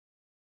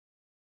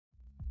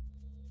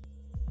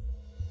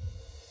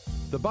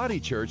The Body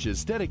Church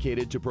is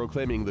dedicated to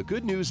proclaiming the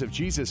good news of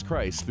Jesus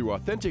Christ through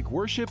authentic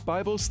worship,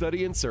 Bible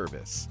study, and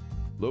service.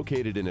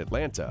 Located in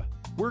Atlanta,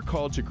 we're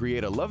called to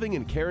create a loving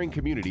and caring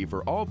community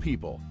for all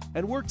people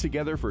and work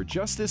together for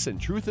justice and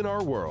truth in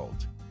our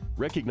world.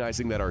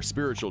 Recognizing that our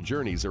spiritual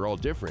journeys are all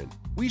different,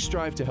 we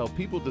strive to help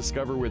people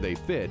discover where they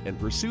fit and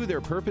pursue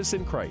their purpose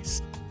in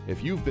Christ.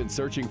 If you've been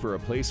searching for a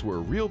place where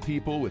real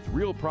people with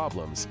real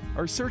problems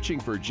are searching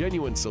for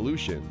genuine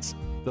solutions,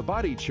 the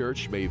Body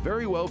Church may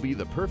very well be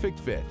the perfect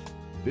fit.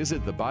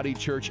 Visit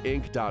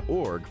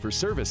thebodychurchinc.org for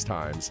service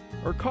times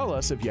or call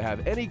us if you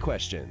have any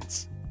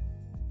questions.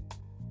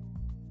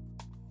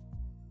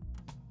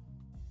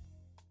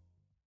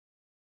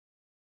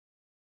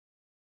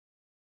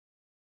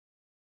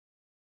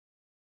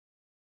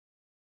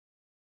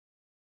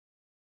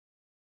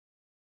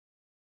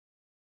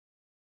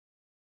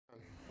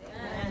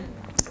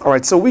 All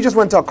right, so we just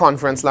went to a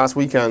conference last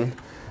weekend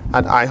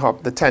at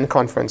IHOP, the 10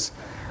 conference,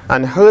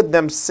 and heard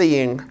them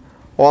saying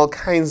all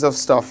kinds of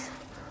stuff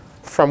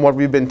from what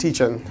we've been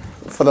teaching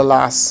for the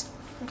last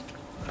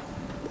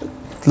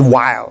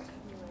while.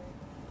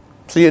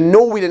 So you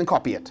know we didn't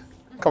copy it,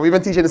 because we've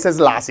been teaching it since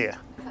last year.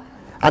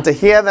 And to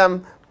hear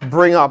them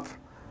bring up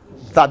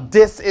that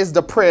this is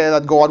the prayer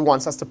that God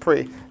wants us to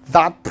pray,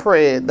 that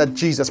prayer that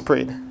Jesus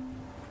prayed,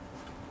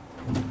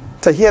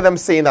 to hear them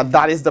saying that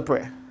that is the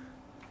prayer,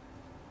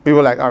 we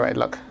were like, all right,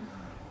 look,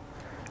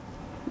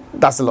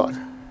 that's the Lord.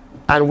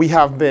 And we've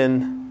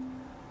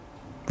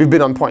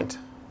been on point.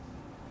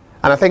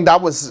 And I think that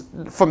was,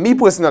 for me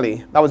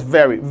personally, that was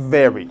very,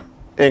 very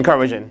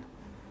encouraging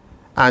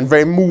and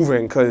very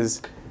moving,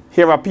 because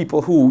here are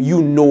people who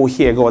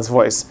hear God's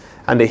voice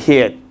and they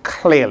hear it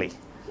clearly.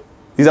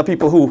 These are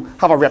people who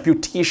have a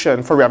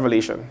reputation for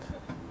revelation.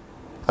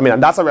 I mean,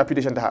 and that's a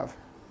reputation to have.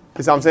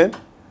 You see what I'm saying?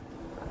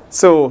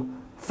 So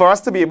for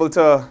us to be able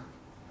to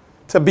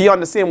be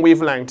on the same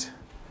wavelength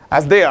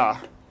as they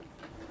are,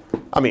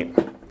 I mean,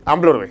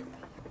 I'm blown away.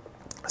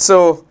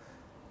 So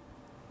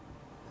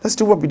let's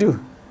do what we do.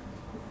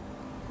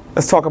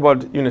 Let's talk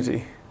about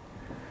unity.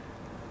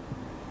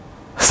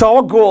 So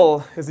our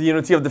goal is the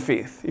unity of the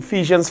faith.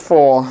 Ephesians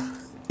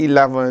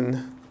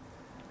 4:11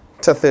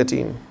 to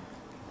 13.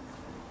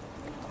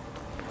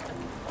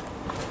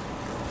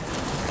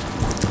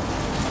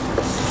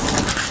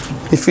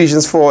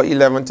 Ephesians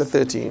 4:11 to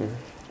 13.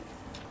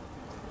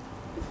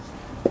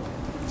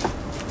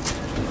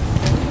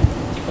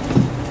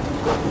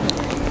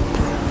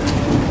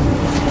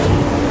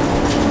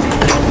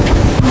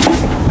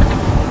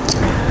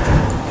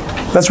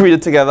 Let's read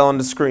it together on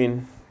the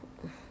screen.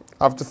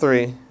 After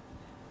 3,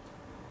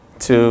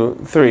 2,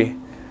 3.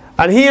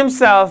 And he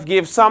himself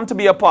gave some to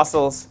be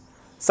apostles,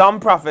 some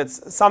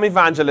prophets, some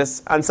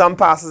evangelists, and some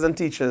pastors and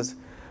teachers,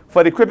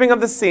 for the equipping of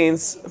the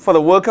saints, for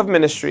the work of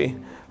ministry,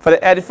 for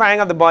the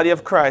edifying of the body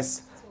of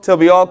Christ, till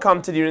we all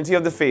come to the unity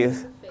of the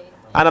faith,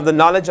 and of the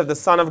knowledge of the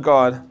Son of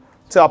God,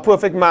 to a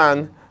perfect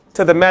man,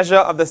 to the measure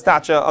of the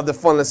stature of the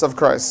fullness of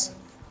Christ.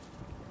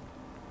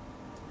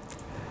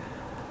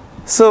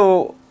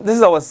 So, this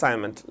is our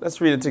assignment.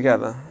 Let's read it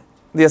together.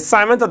 The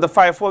assignment of the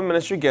fivefold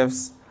ministry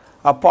gifts,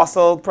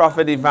 apostle,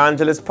 prophet,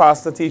 evangelist,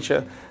 pastor,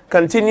 teacher,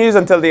 continues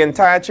until the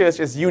entire church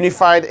is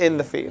unified in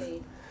the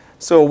faith.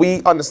 So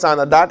we understand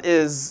that that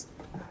is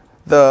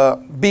the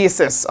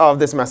basis of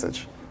this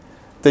message.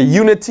 The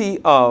unity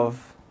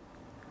of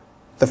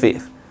the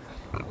faith.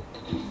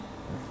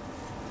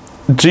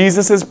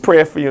 Jesus'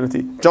 prayer for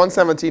unity. John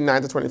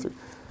 17:9 to 23.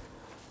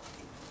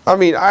 I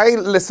mean, I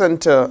listen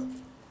to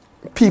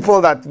people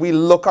that we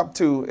look up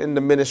to in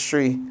the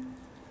ministry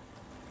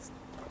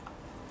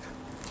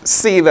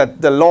say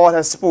that the Lord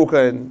has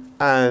spoken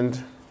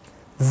and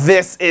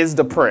this is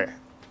the prayer.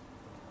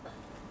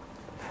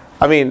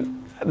 I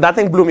mean, that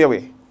thing blew me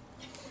away.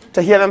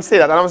 To hear them say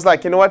that. And I was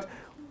like, you know what?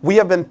 We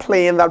have been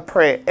playing that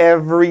prayer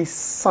every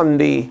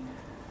Sunday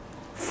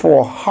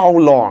for how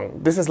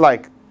long? This is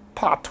like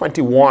part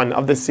 21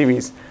 of this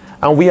series.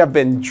 And we have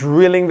been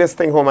drilling this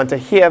thing home. And to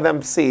hear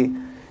them say,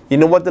 you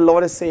know what the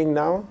Lord is saying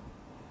now?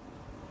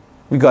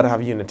 We got to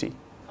have unity.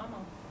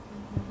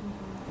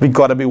 We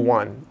got to be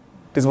one.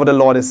 This is what the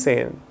Lord is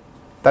saying.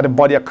 That the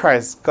body of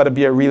Christ got to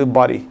be a real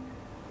body.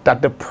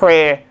 That the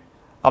prayer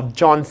of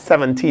John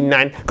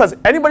 17:9. Because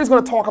anybody's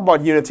going to talk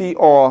about unity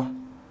or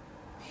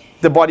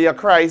the body of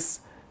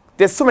Christ,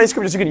 there's so many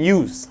scriptures you can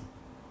use.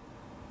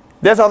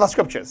 There's other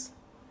scriptures.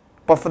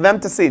 But for them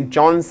to say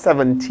John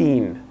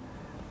 17,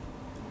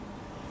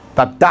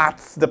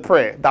 that's the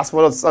prayer. That's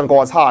what's on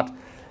God's heart.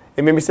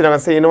 It made me sit down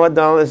and say, you know what,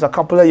 Donald, there's a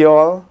couple of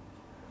y'all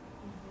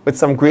with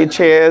some great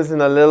chairs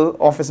in a little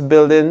office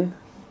building.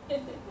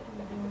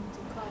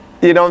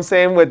 You know what I'm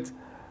saying? With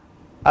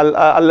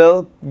a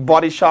little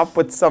body shop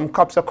with some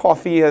cups of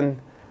coffee and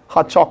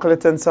hot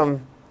chocolate and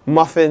some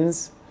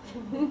muffins.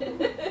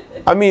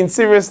 I mean,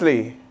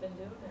 seriously.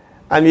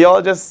 And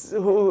y'all just,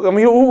 who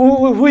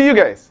are you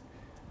guys?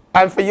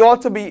 And for y'all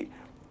to be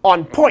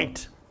on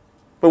point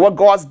with what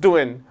God's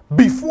doing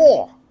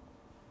before.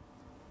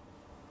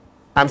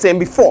 I'm saying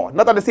before,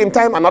 not at the same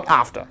time and not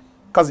after.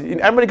 Because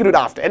anybody could do it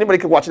after. Anybody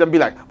could watch it and be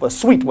like, well,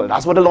 sweet, well,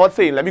 that's what the Lord's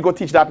saying. Let me go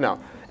teach that now.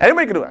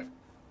 Anybody could do it.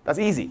 That's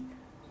easy.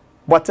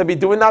 But to be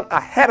doing that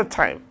ahead of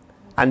time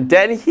and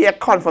then hear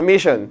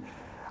confirmation,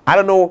 I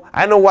don't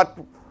know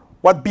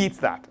what beats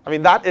that. I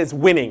mean, that is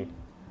winning.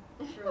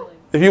 Truly.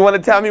 If you want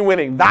to tell me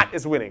winning, that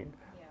is winning.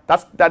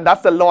 Yeah.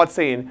 That's the Lord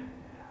saying,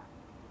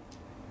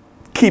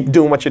 keep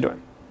doing what you're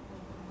doing.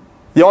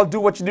 Y'all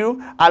do what you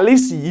do. At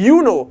least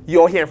you know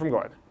you're hearing from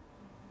God.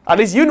 At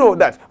least you know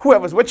that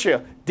whoever's with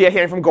you, they're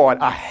hearing from God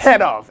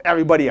ahead of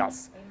everybody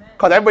else.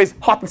 Because everybody's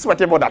hot and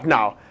sweaty about that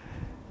now.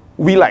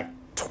 We like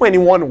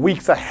 21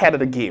 weeks ahead of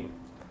the game.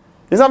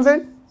 You know what I'm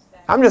saying?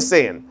 I'm just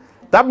saying.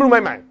 That blew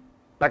my mind.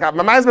 Like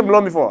my mind's been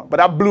blown before, but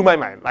that blew my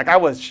mind. Like I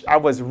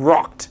was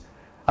rocked.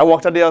 I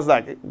walked out there, I was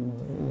like,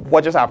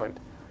 what just happened?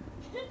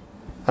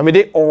 I mean,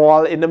 they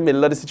all in the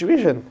middle of the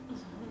situation.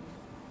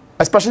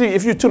 Especially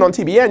if you turn on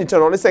TBN, you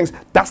turn on these things,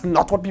 that's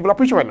not what people are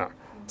preaching right now.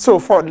 So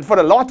for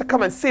the Lord to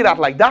come and say that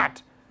like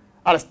that,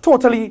 and it's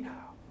totally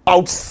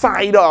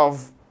outside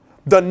of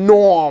the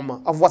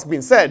norm of what's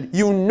being said,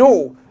 you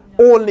know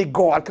only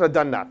God could have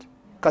done that.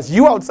 Because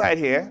you outside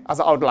here as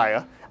an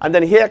outlier, and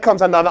then here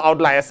comes another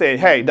outlier saying,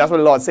 hey, that's what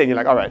the Lord's saying. You're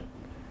like, all right,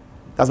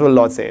 that's what the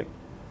Lord's saying.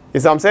 You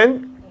see what I'm saying?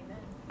 Amen.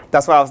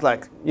 That's why I was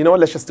like, you know what,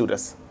 let's just do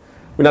this.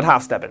 We're not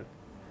half-stepping.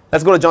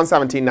 Let's go to John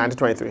 17,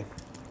 9-23.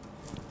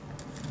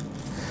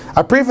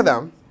 I pray for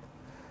them.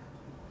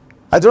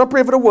 I do not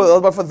pray for the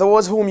world, but for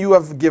those whom you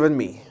have given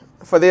me.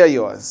 For they are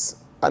yours,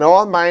 and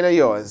all mine are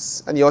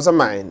yours, and yours are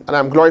mine, and I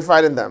am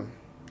glorified in them.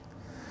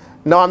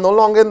 Now I'm no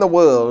longer in the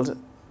world,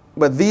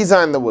 but these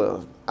are in the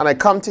world, and I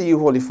come to you,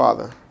 Holy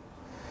Father.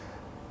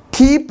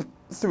 Keep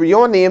through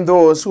your name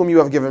those whom you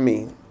have given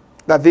me,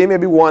 that they may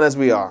be one as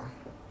we are.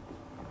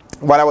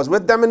 While I was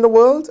with them in the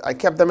world, I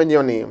kept them in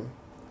your name.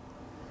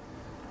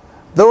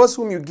 Those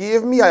whom you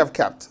gave me I have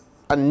kept,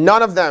 and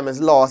none of them is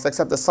lost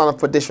except the son of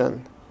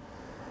perdition,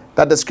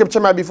 that the scripture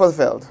might be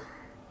fulfilled.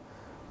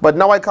 But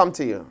now I come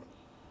to you,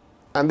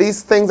 and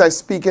these things I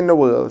speak in the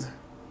world,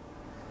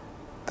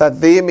 that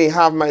they may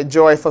have my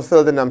joy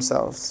fulfilled in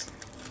themselves.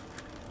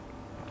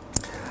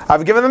 I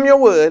have given them your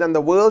word, and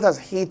the world has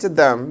hated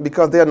them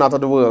because they are not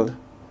of the world,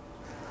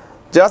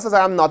 just as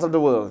I am not of the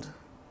world.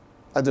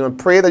 I do not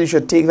pray that you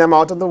should take them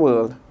out of the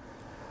world,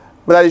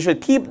 but that you should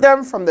keep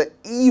them from the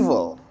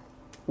evil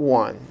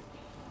one.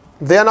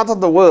 They are not of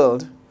the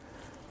world,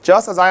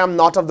 just as I am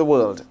not of the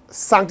world.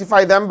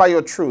 Sanctify them by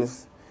your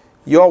truth.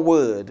 Your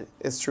word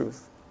is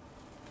truth.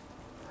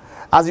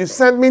 As you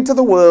sent me into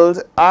the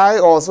world, I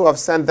also have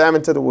sent them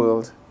into the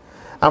world.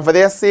 And for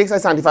their sakes I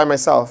sanctify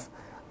myself,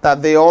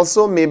 that they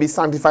also may be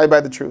sanctified by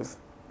the truth.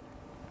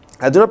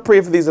 I do not pray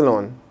for these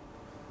alone,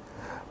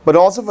 but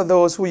also for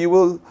those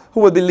who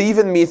will believe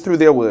in me through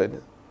their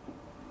word,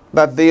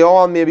 that they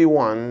all may be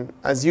one,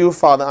 as you,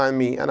 Father, are in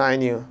me, and I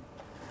in you,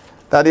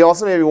 that they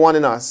also may be one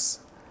in us,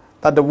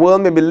 that the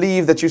world may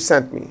believe that you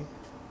sent me.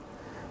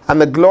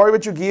 And the glory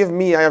which you gave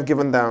me I have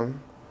given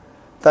them,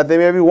 that they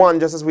may be one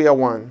just as we are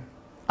one,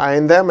 I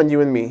in them and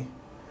you in me,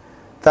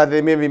 that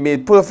they may be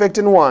made perfect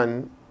in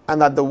one,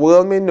 and that the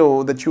world may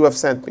know that you have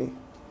sent me,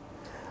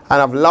 and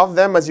have loved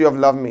them as you have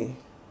loved me.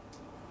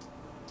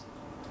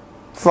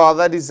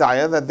 Father, I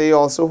desire that they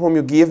also whom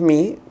you gave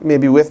me may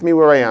be with me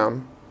where I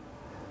am,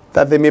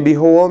 that they may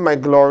behold my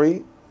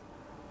glory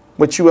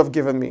which you have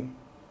given me.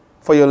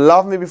 For you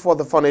loved me before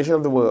the foundation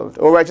of the world.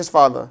 O righteous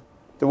Father,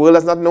 the world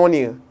has not known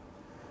you,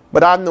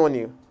 but I have known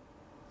you.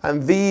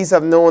 And these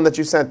have known that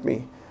you sent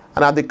me,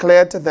 and I have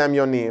declared to them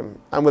your name,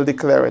 and will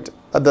declare it,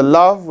 that the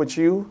love which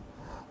you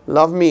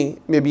love me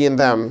may be in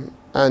them,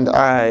 and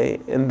I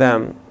in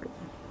them.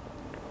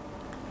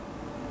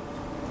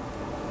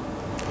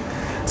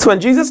 So when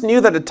Jesus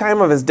knew that the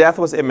time of his death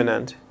was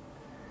imminent,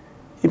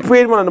 he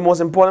prayed one of the most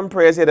important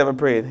prayers he had ever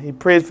prayed. He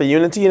prayed for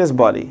unity in his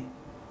body.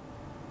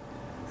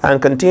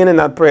 And contained in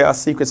that prayer are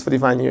secrets for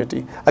divine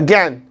unity.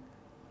 Again,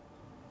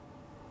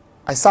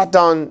 I sat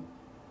down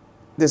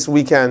this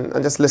weekend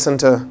and just listened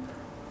to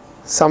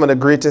some of the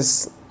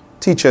greatest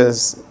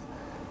teachers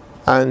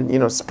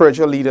and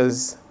spiritual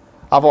leaders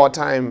of our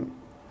time,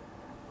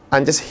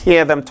 and just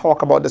hear them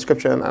talk about the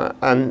scripture.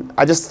 And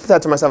I just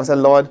said to myself, I said,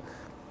 Lord,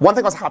 one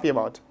thing I was happy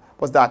about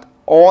was that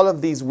all of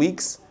these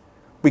weeks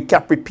we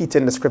kept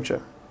repeating the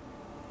scripture.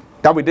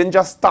 That we didn't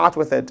just start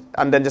with it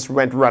and then just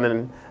went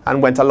running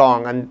and went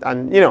along and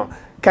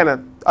kind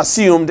of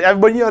assumed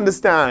everybody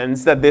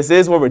understands that this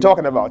is what we're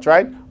talking about,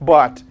 right?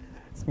 But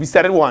we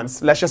said it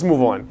once, let's just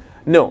move on.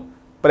 No.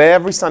 But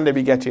every Sunday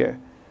we get here,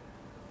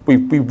 we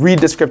read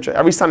the scripture.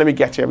 Every Sunday we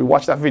get here, we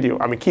watch that video,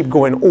 and we keep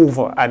going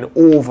over and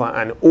over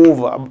and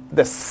over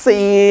the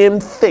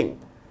same thing.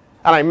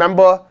 And I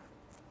remember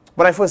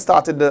when I first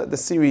started the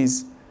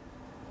series,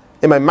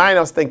 in my mind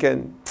I was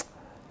thinking,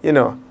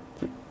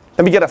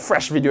 let me get a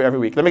fresh video every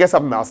week. Let me get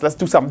something else. Let's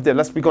do something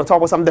different. We're going to talk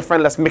about something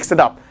different. Let's mix it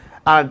up.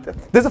 And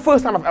this is the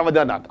first time I've ever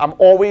done that. I'm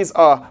always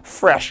a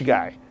fresh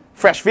guy.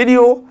 Fresh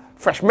video,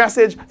 fresh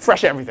message,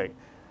 fresh everything.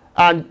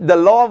 And the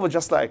Lord was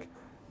just like,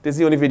 this is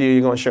the only video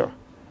you're going to show.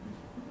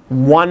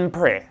 One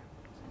prayer.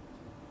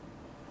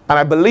 And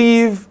I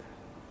believe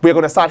we're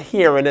going to start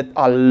hearing it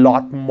a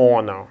lot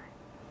more now.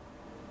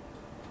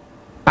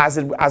 As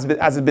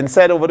it's been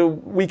said over the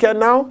weekend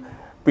now,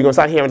 we're going to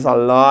start hearing this a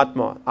lot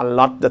more.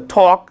 The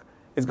talk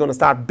is going to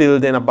start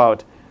building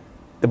about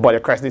the body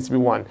of Christ needs to be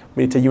one.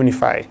 We need to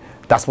unify.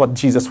 That's what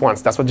Jesus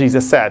wants. That's what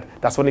Jesus said.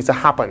 That's what needs to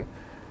happen.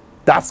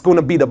 That's going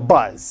to be the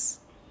buzz.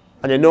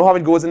 And you know how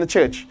it goes in the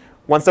church.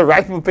 Once the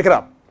right people pick it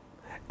up,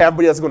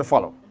 everybody else is going to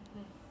follow.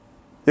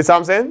 You see what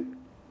I'm saying?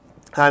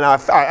 And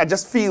I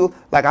just feel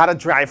like I had to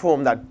drive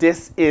home that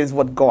this is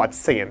what God's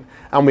saying.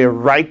 And we're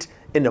right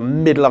in the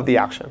middle of the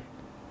action.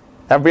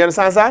 Everybody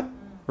understands that?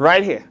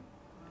 Right here.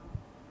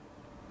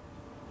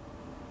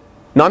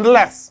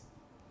 Nonetheless,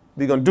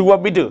 we're going to do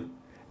what we do.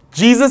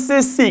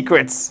 Jesus'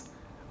 secrets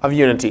of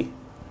unity.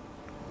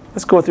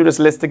 Let's go through this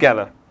list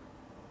together.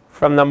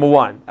 From number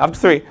 1. After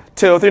 3.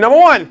 2, 3. Number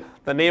 1.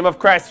 The name of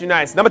Christ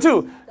unites. Number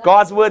 2.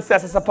 God's word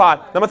sets us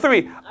apart. Number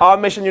 3. Our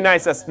mission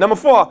unites us. Number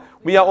 4.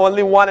 We are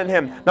only one in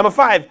him. Number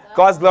 5.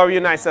 God's glory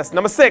unites us.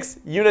 Number 6.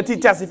 Unity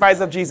testifies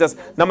of Jesus.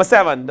 Number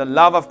 7. The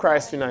love of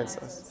Christ unites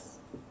us.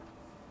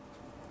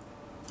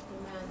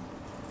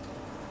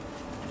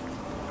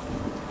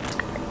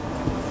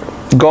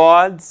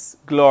 God's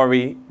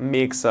glory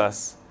makes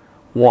us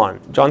one.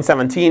 John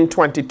 17,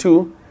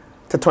 22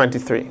 to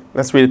 23.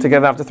 Let's read it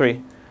together after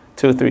 3.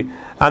 2, 3.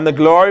 And the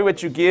glory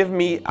which you gave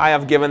me, I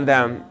have given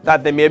them,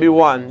 that they may be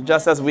one,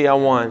 just as we are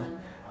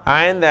one.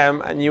 I and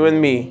them, and you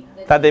and me,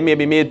 that they may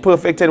be made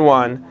perfect in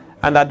one,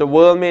 and that the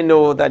world may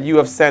know that you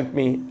have sent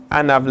me,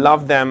 and have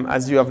loved them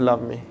as you have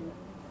loved me.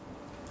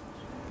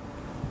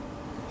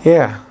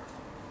 Yeah.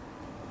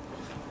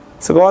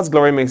 So God's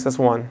glory makes us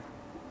one.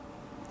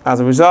 As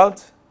a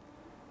result,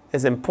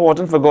 it's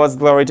important for God's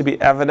glory to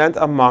be evident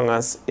among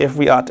us if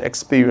we are to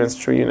experience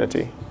true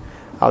unity.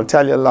 I'll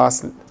tell you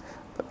last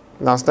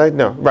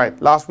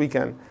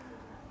weekend,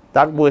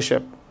 that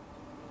worship,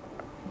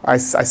 I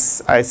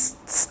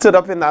stood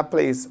up in that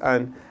place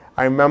and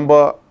I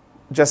remember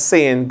just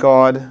saying,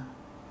 God,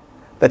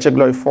 let your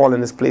glory fall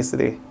in this place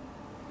today.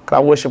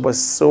 That worship was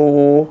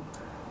so,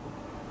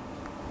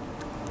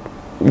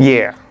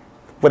 yeah,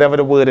 whatever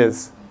the word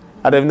is.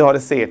 I don't even know how to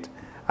say it.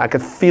 I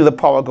could feel the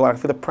power of God. I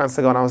could feel the presence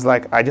of God. And I was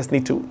like, I just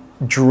need to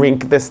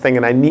drink this thing,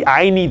 and I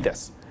need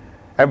this.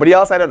 Everybody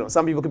else, I don't know.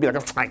 Some people could be like,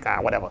 oh my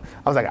God, whatever.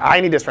 I was like,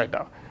 I need this right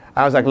now.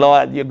 I was like,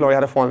 Lord, your glory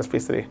had to fall in this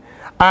place today.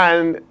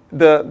 And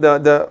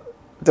the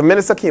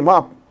minister came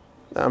up,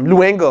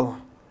 Lou Engel,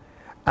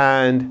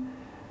 and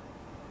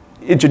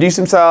introduced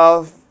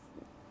himself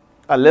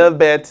a little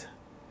bit,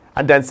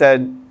 and then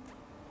said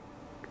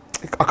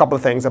a couple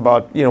of things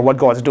about, you know, what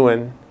God's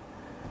doing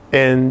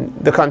in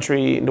the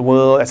country, in the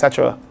world,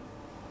 etc.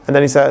 And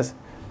then he says,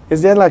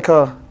 is there like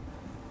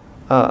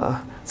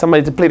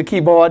somebody to play the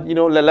keyboard? You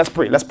know, let's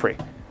pray.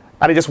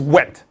 And he just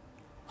went.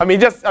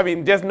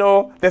 There's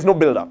no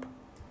build-up.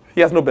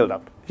 He has no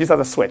build-up. He just has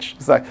a switch.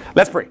 It's like,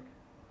 let's pray.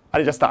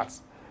 And he just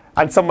starts.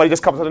 And somebody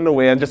just comes out of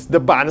nowhere, and just the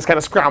band just kind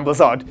of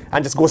scrambles out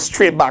and just goes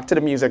straight back to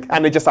the music,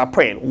 and they just start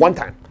praying one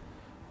time.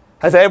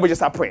 I said, everybody just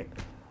start praying.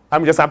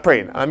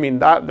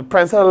 The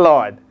presence of the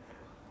Lord.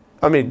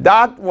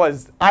 That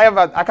was, I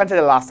can't tell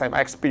you the last time I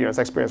experienced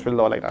with the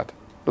Lord like that.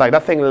 Like,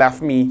 that thing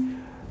left me,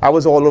 I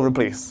was all over the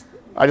place.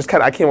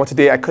 I came out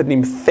today, I couldn't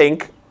even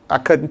think. I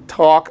couldn't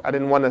talk. I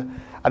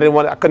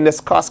couldn't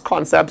discuss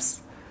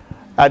concepts.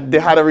 They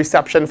had a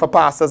reception for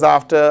pastors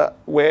after,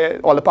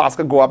 where all the pastors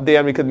could go up there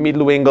and we could meet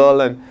Lou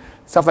Engel and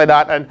stuff like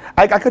that. And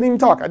I couldn't even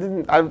talk.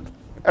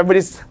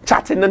 Everybody's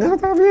chatting and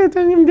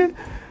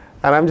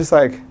I'm just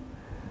like,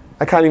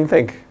 I can't even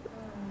think.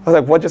 I was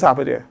like, what just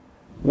happened here?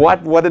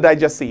 What did I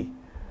just see?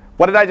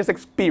 What did I just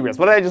experience?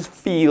 What did I just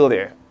feel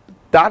there?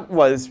 That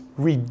was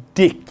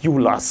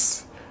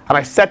ridiculous. And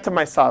I said to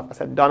myself, I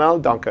said,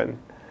 Donald Duncan,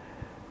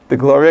 the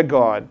glory of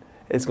God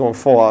is going to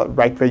fall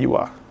right where you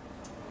are.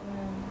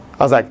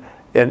 I was like,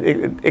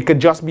 it could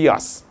just be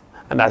us.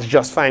 And that's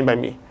just fine by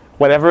me.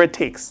 Whatever it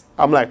takes.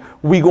 I'm like,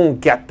 we going to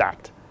get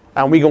that.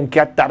 And we going to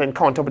get that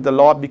encounter with the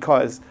Lord,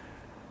 because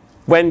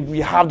when we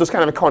have those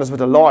kind of encounters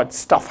with the Lord,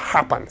 stuff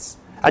happens.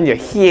 And you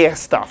hear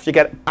stuff. You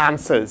get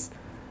answers.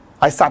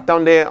 I sat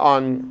down there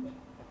on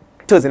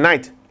Thursday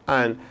night,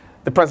 and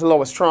the presence of the Lord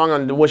was strong,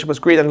 and the worship was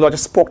great, and the Lord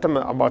just spoke to me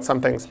about some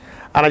things.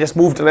 And I just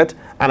moved in it,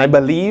 and I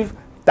believe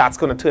that's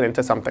going to turn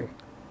into something.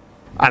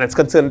 And it's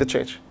concerning the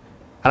church.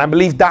 And I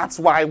believe that's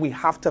why we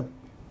have to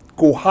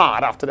go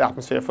hard after the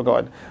atmosphere for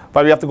God.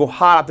 But we have to go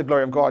hard after the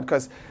glory of God,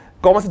 because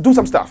God wants to do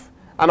some stuff.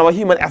 And our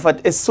human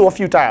effort is so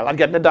futile at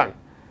getting it done.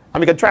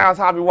 And we can try as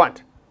hard as we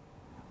want.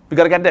 We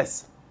got to get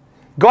this.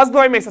 God's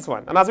glory makes us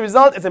one. And as a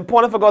result, it's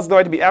important for God's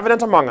glory to be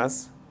evident among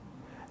us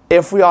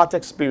if we are to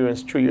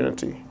experience true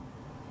unity.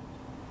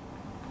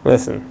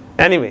 Listen.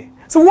 Anyway,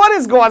 so what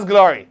is God's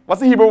glory?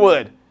 What's the Hebrew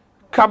word?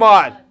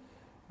 Kabod,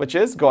 which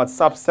is God's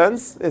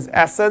substance, his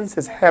essence,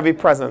 his heavy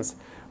presence.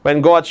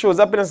 When God shows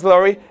up in his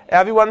glory,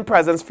 everyone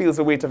present feels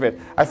the weight of it.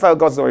 I felt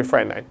God's glory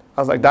Friday night.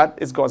 I was like, that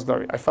is God's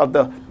glory. I felt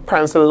the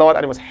presence of the Lord,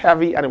 and it was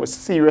heavy, and it was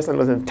serious, and it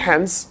was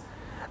intense.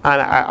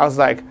 And I was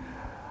like,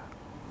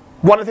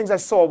 one of the things I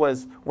saw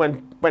was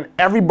when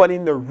everybody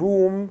in the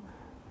room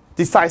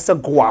decides to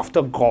go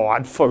after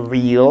God for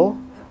real,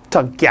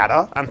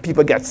 together, and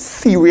people get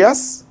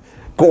serious,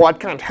 God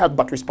can't help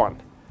but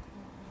respond.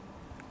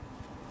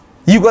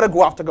 You got to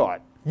go after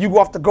God. You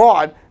go after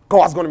God,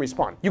 God's going to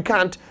respond. You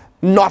can't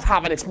not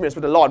have an experience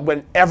with the Lord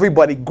when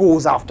everybody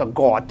goes after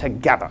God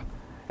together.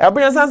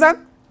 Everybody understands that?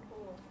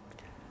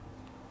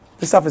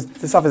 This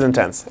stuff is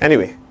intense.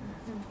 Anyway,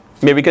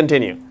 may we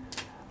continue.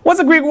 What's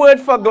the Greek word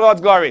for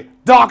God's glory?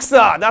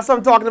 Doxa. That's what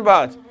I'm talking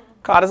about.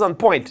 God is on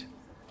point.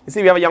 You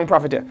see, we have a young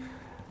prophet here.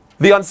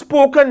 The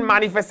unspoken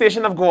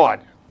manifestation of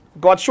God.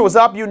 God shows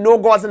up, you know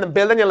God's in the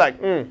building, you're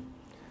like,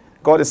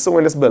 God is so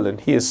in this building.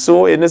 He is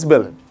so in this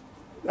building.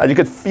 And you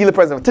could feel the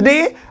presence.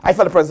 Today, I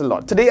felt the presence of the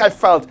Lord. Today, I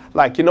felt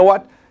like, you know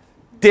what?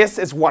 This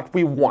is what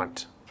we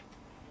want.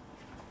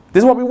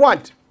 This is what we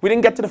want. We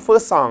didn't get to the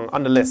first song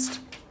on the list.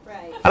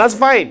 Right. And that's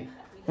fine.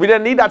 We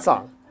didn't need that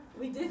song.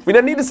 We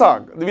didn't need the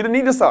song. We didn't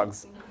need the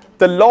songs.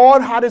 The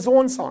Lord had his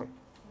own song.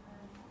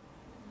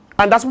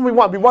 And that's what we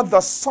want. We want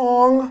the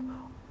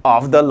song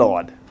of the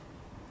Lord.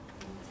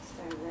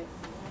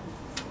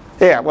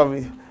 Yeah, well,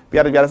 we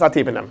had to start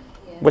taping them.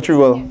 Yeah. Which we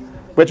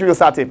will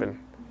start taping.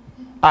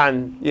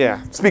 And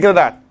yeah, speaking of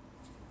that,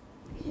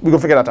 we're going to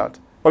figure that out.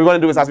 What we're going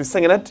to do is as we're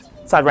singing it,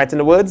 start writing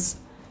the words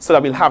so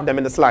that we'll have them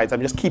in the slides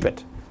and just keep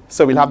it.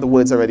 So we'll have the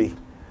words already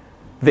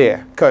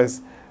there.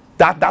 Because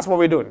that's what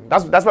we're doing.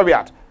 That's where we're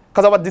at.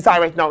 Because our desire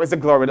right now is the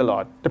glory of the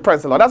Lord, the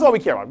presence of the Lord. That's all we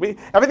care about.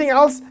 Everything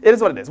else, it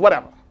is what it is,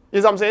 whatever.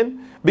 You know what I'm saying?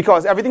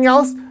 Because everything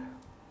else,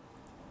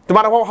 no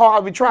matter how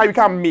hard we try, we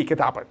can't make it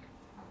happen.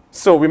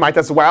 So we might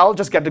as well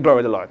just get the glory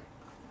of the Lord.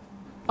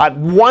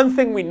 And one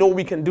thing we know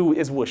we can do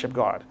is worship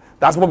God.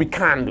 That's what we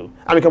can do.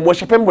 And we can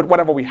worship him with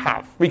whatever we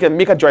have. We can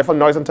make a joyful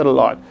noise unto the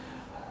Lord.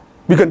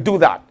 We can do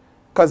that.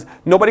 Because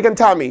nobody can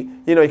tell me,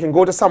 you can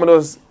go to some of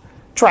those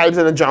tribes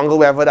in the jungle,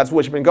 wherever that's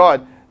worshiping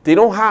God. They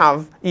don't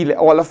have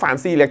all the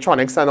fancy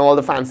electronics and all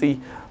the fancy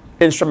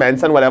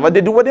instruments and whatever.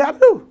 They do what they have to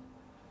do.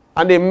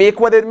 And they make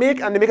what they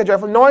make, and they make a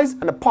joyful noise,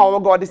 and the power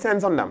of God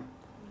descends on them.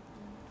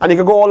 And you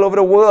can go all over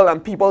the world,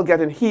 and people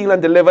getting healed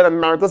and delivered, and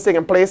miracles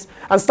taking place,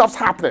 and stuff's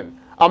happening.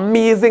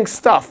 Amazing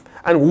stuff.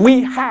 And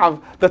we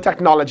have the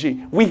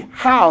technology. We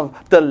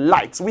have the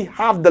lights. We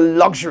have the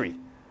luxury.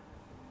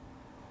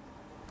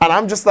 And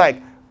I'm just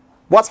like,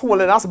 what's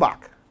holding us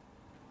back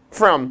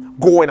from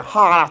going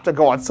hard after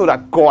God so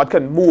that God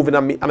can move in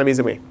an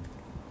amazing way?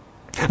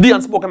 The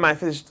unspoken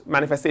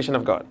manifestation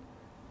of God.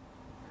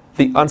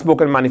 The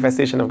unspoken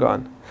manifestation of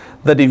God.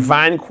 The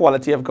divine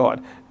quality of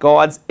God.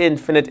 God's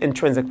infinite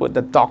intrinsic word.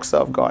 The doxa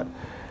of God.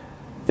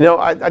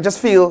 I just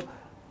feel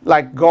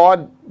like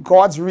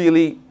God's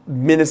really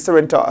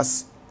ministering to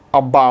us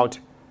about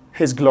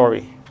his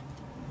glory.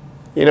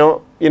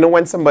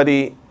 When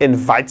somebody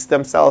invites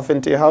themselves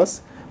into your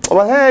house,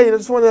 well, hey,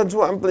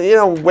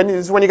 when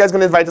you guys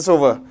gonna invite us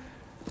over?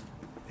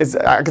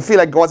 I can feel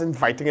like God's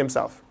inviting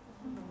himself.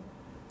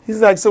 He's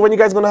like, so when you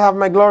guys gonna have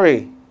my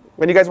glory?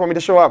 When you guys want me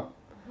to show up?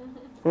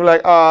 We're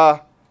like,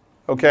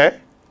 okay.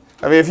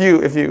 I mean,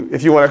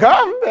 if you want to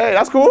come, hey,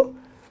 that's cool.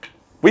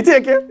 We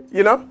take it,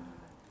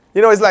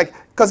 It's like,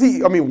 because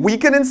we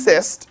can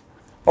insist,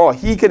 or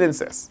he can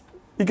insist.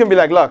 He can be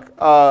like, look,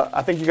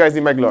 I think you guys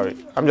need my glory.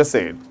 I'm just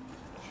saying.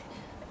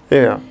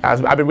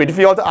 I've been waiting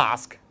for you all to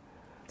ask.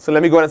 So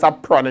let me go and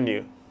start prodding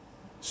you.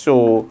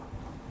 So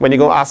when you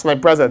go ask my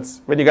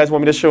presence, when you guys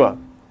want me to show up,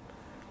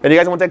 when you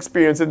guys want to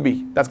experience with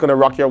me, that's going to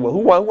rock your world.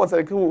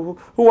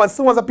 Who wants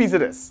a piece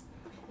of this?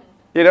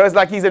 It's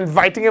like he's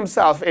inviting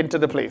himself into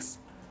the place.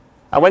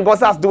 And when God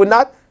starts doing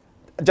that,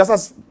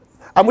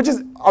 which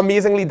is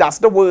amazingly, that's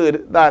the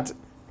word that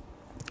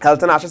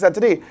Elton Asher said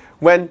today.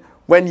 When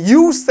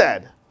you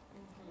said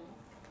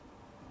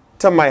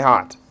to my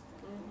heart,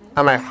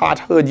 and my heart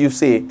heard you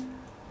say,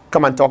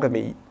 come and talk with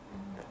me.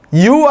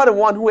 You are the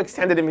one who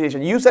extended the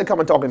invitation. You said, come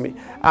and talk with me.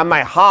 And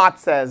my heart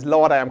says,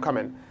 Lord, I am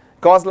coming.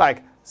 God's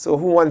like, so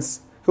who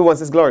wants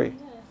his glory?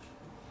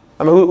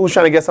 Who's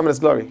trying to get some of this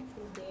glory?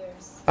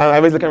 And I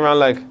was looking around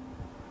like,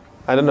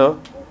 I don't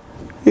know.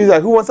 He's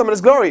like, who wants some of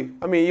this glory?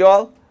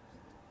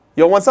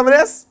 Y'all want some of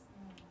this?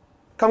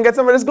 Come get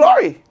some of this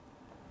glory.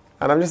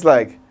 And I'm just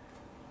like,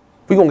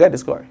 we're going to get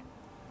this glory.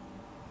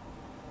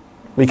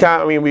 We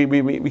can't,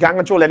 we can't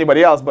control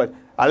anybody else, but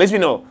at least we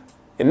know,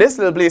 in this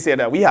little place here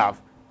that we're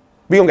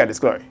going to get this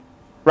glory.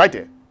 Right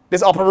there.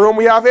 This upper room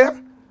we have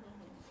here,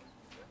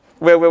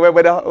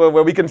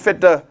 where we can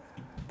fit the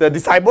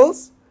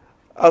disciples.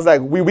 I was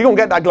like, we going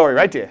to get that glory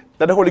right there.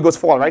 Let the Holy Ghost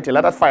fall right there.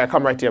 Let that fire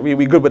come right there.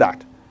 We good with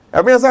that.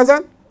 Everybody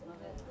understand that?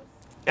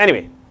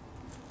 Anyway,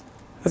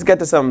 let's get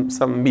to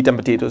some meat and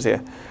potatoes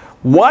here.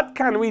 What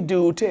can we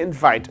do to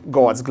invite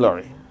God's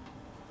glory?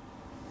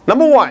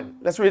 Number one,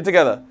 let's read it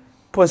together.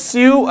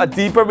 Pursue a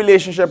deeper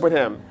relationship with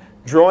him.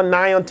 Draw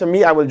nigh unto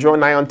me, I will draw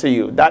nigh unto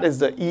you. That is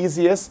the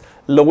easiest,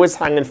 lowest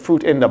hanging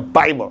fruit in the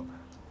Bible.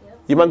 Yep.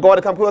 You want God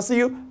to come close to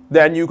you?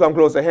 Then you come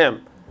close to him.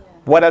 Yeah.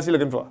 What else are you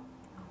looking for?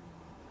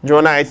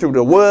 Draw nigh through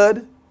the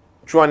word.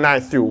 Draw nigh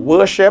through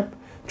worship.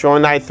 Draw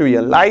nigh through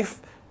your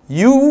life.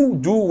 You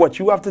do what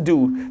you have to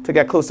do to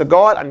get close to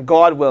God, and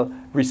God will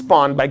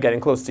respond by getting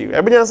close to you.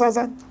 Everybody understand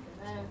that?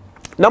 Amen.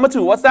 Number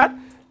 2, what's that?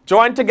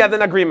 Join together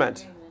in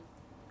agreement.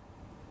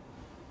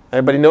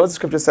 Everybody knows the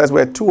scripture says,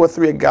 where 2 or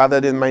 3 are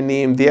gathered in my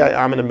name, there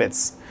I am in the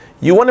midst.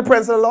 You want the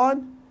presence of the Lord?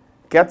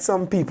 Get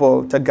some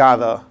people to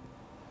gather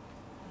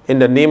in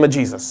the name of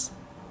Jesus.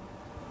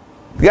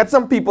 Get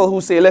some people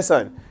who say,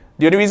 listen,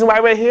 the only reason why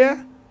we're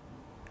here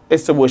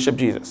is to worship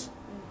Jesus.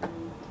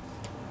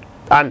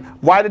 And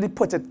why did he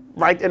put it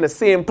right in the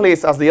same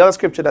place as the other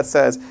scripture that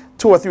says,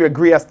 2 or 3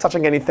 agree as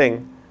touching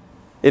anything,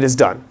 it is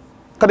done?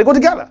 Because they go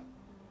together.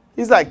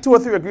 He's like, 2 or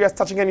 3 agree as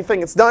touching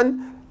anything, it's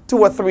done. 2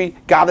 or 3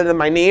 gathered in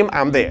my name,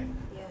 I'm there.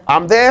 Yeah.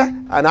 I'm there,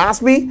 and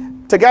ask me,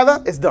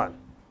 together, it's done.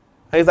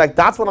 And he's like,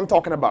 that's what I'm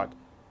talking about.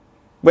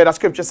 Where that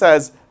scripture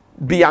says,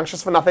 be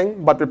anxious for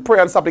nothing, but with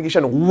prayer and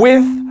supplication,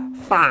 with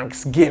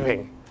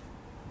thanksgiving.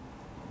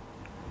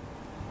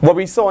 What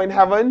we saw in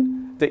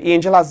heaven, the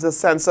angel has this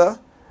censer,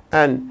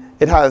 and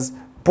it has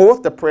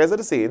both the prayers of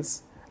the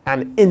saints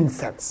and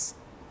incense.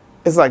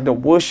 It's like the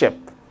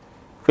worship.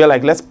 We're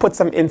like, let's put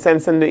some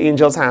incense in the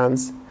angel's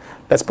hands.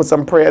 Let's put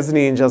some prayers in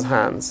the angel's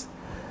hands.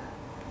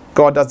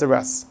 God does the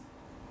rest.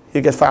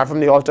 He gets fire from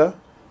the altar.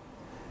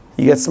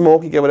 He gets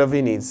smoke. He gets whatever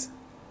he needs.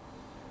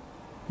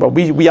 But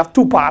we have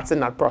 2 parts in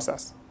that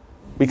process.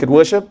 We could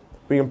worship.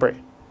 We can pray.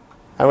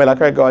 And we're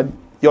like, all right, God,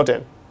 your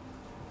turn.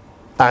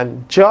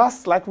 And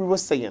just like we were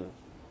saying,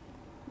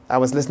 I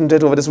was listening to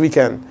it over this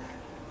weekend.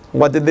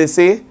 What did they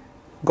say?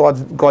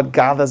 God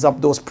gathers up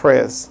those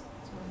prayers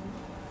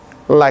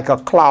like a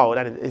cloud,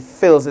 and it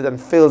fills it and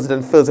fills it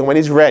and fills it. And when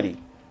he's ready,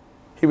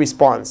 he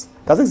responds.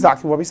 That's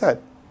exactly what we said.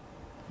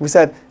 We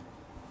said,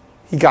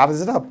 he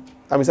gathers it up.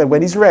 And we said,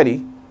 when he's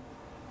ready,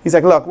 he's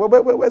like, look,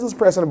 where's those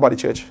prayers in the body,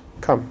 church?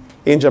 Come,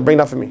 angel, bring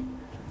that for me.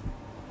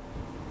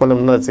 Well,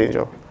 no, that's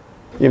angel.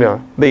 You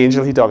know, the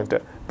angel he talking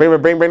to.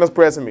 Bring those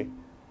prayers to me.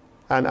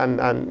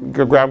 And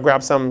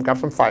grab some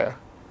fire.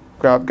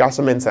 Grab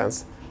some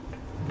incense.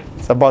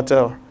 It's about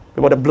to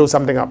blow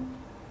something up.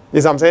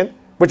 You see what I'm saying?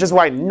 Which is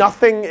why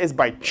nothing is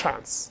by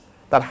chance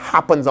that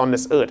happens on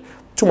this earth.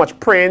 Too much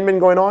praying been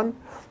going on.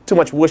 Too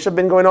much worship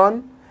been going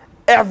on.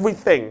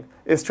 Everything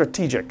is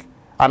strategic.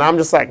 And I'm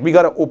just like, we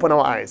got to open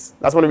our eyes.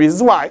 That's one of the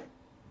reasons why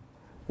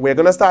we're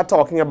going to start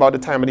talking about the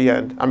time of the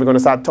end. And we're going to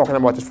start talking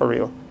about it for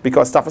real.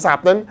 Because stuff is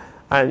happening.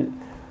 And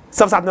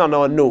stuff's happening on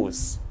our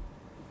nose.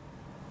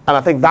 And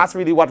I think that's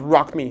really what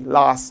rocked me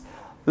last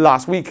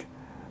week.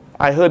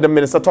 I heard the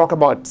minister talk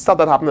about stuff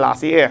that happened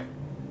last year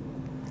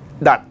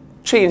that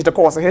changed the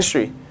course of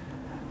history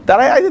that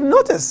I didn't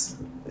notice.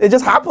 It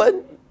just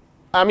happened.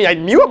 I mean, I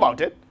knew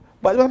about it,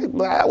 but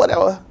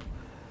whatever.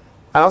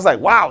 And I was like,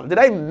 wow, did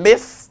I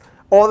miss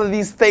all of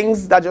these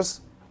things that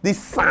just,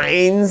 these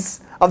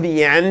signs of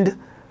the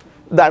end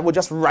that were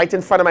just right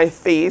in front of my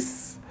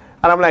face?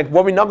 And I'm like,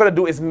 what we're not going to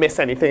do is miss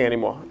anything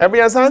anymore.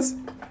 Everybody understands?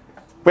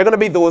 We're going to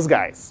be those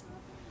guys.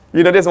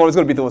 You know, there's always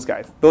going to be those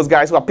guys. Those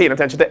guys who are paying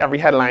attention to every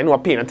headline, who are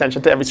paying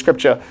attention to every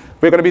scripture.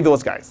 We're going to be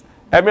those guys.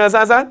 Everybody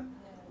understands that?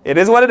 It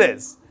is what it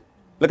is.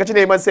 Look at your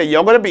neighbor and say,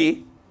 you're going to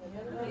be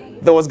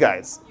those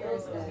guys.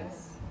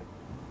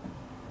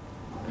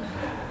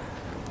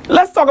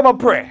 Let's talk about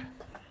prayer.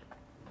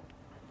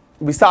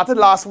 We started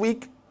last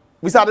week.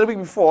 We started the week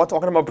before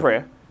talking about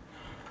prayer.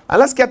 And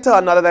let's get to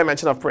another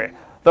dimension of prayer.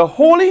 The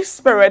Holy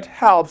Spirit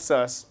helps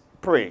us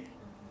pray.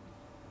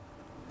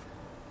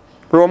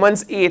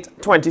 Romans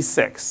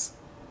 8:26.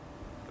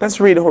 Let's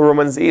read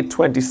Romans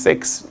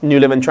 8:26, New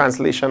Living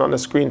Translation on the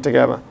screen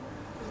together.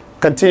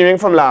 Continuing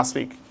from last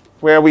week,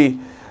 where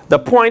the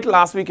point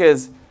last week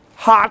is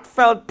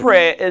heartfelt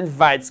prayer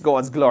invites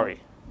God's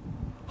glory.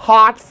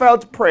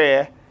 Heartfelt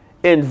prayer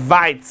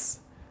invites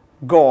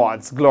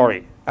God's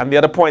glory. And the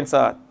other points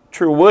are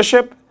true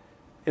worship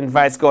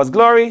invites God's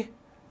glory,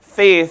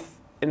 faith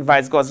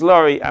invites God's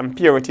glory, and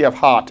purity of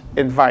heart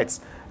invites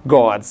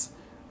God's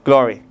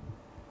glory.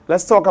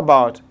 Let's talk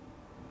about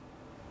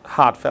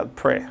heartfelt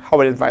prayer,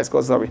 how it invites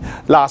God's glory.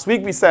 Last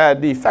week we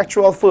said the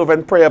effectual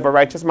fervent prayer of a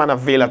righteous man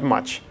availeth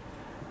much.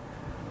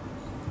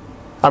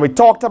 And we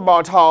talked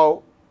about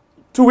how,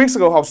 2 weeks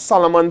ago, how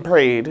Solomon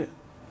prayed.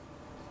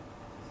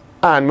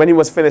 And when he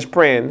was finished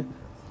praying,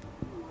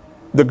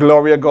 the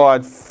glory of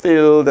God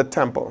filled the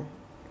temple.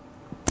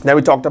 Then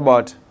we talked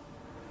about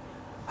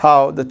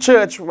how the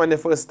church, when they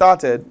first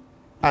started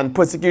and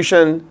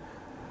persecution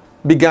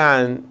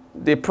began,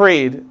 they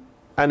prayed.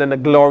 And then the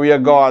glory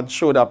of God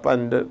showed up,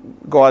 and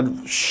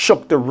God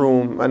shook the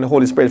room, and the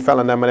Holy Spirit fell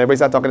on them, and everybody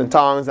started talking in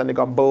tongues, and they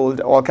got bold,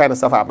 all kind of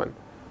stuff happened.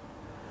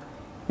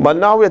 But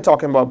now we're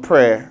talking about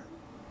prayer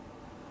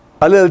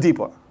a little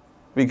deeper.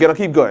 We're going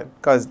to keep going,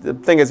 because the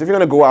thing is, if you're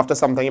going to go after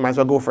something, you might as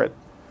well go for it.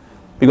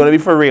 We're going to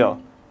be for real.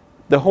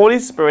 The Holy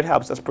Spirit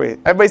helps us pray.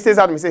 Everybody says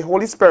that to me. Say,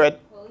 Holy Spirit,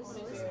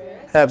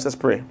 helps us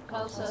pray.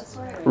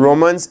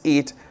 Romans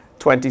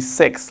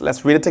 8:26.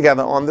 Let's read it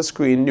together on the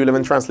screen, New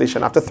Living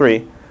Translation, after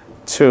 3,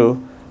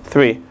 2,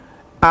 3.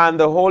 And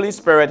the Holy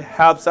Spirit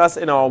helps us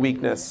in our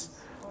weakness.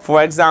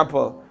 For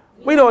example,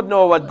 we don't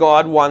know what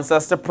God wants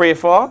us to pray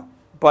for,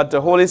 but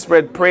the Holy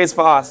Spirit prays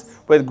for us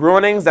with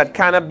groanings that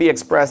cannot be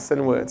expressed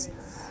in words.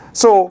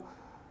 So,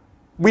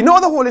 we know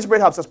the Holy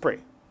Spirit helps us pray.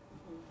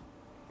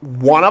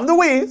 One of the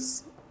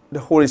ways, the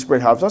Holy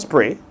Spirit helps us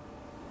pray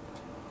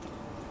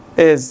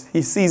is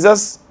he sees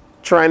us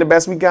trying the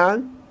best we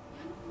can,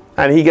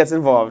 and he gets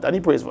involved and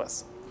he prays for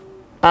us.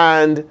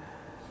 And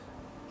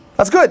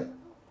that's good,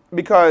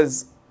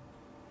 because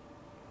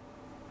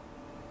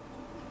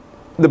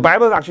the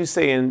Bible is actually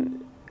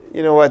saying,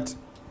 you know what,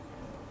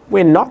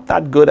 we're not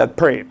that good at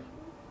praying.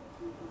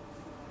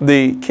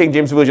 The King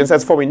James Version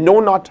says, for we know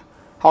not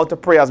how to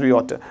pray as we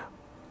ought to.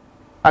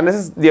 And this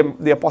is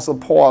the Apostle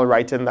Paul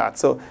writing that.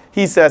 So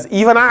he says,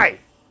 even I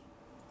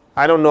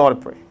don't know how to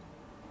pray.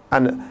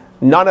 And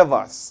none of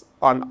us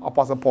on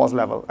Apostle Paul's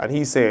level. And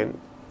he's saying,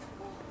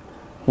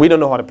 we don't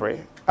know how to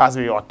pray as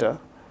we ought to.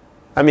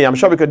 I mean, I'm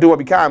sure we could do what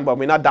we can, but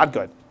we're not that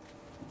good.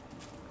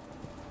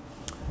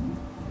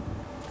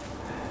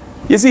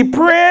 You see,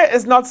 prayer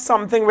is not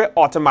something we're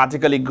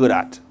automatically good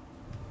at.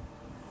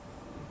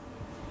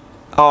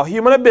 Our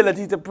human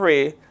ability to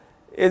pray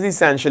is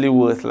essentially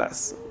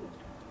worthless.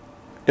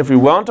 If we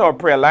want our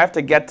prayer life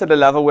to get to the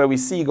level where we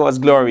see God's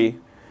glory,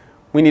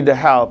 we need the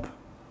help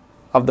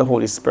of the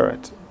Holy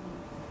Spirit.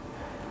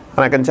 And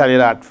I can tell you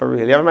that for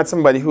real. You ever met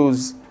somebody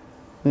who's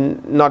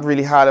not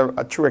really had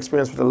a true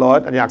experience with the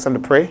Lord, and you ask them to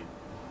pray?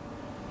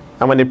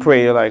 And when they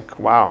pray, you're like,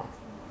 wow.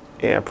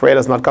 Yeah, prayer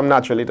does not come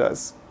naturally, it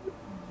does.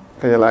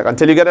 Because you're like,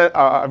 until you get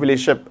a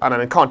relationship and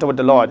an encounter with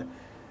the Lord,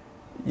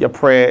 your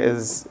prayer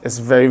is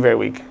very, very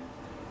weak.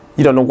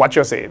 You don't know what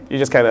you're saying. You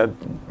just kind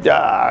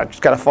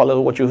of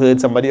follow what you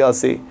heard somebody else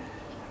say.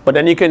 But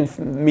then you can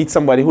meet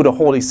somebody who the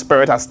Holy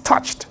Spirit has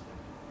touched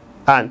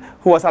and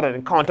who has had an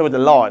encounter with the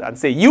Lord and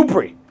say, you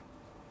pray.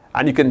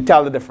 And you can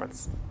tell the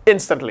difference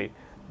instantly.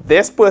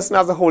 This person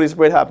has the Holy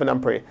Spirit helping them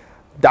pray.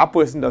 That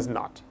person does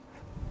not.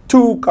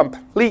 Two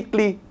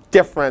completely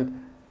different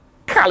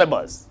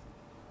calibers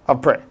of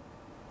prayer.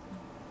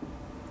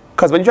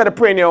 Because when you try to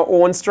pray in your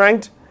own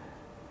strength,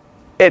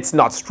 it's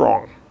not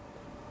strong.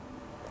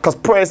 Because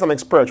prayer is something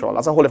spiritual.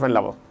 That's a whole different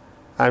level.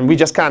 And we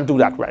just can't do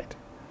that right.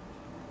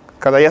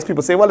 Because I guess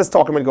people say, well, it's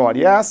talking with God.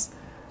 Yes,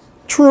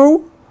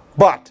 true,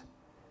 but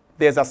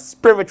there's a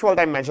spiritual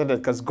dimension to it,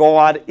 because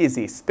God is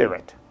a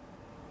spirit.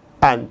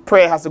 And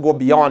prayer has to go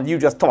beyond you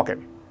just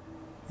talking.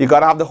 You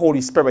got to have the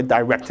Holy Spirit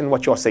directing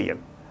what you're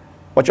saying.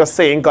 What you're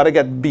saying got to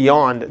get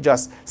beyond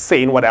just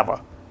saying whatever.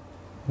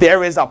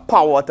 There is a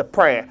power to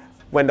prayer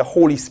when the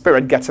Holy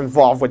Spirit gets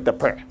involved with the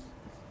prayer.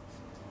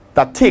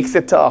 That takes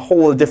it to a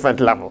whole different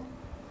level.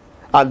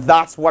 And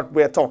that's what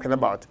we're talking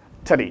about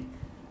today.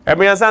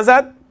 Everybody understands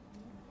that?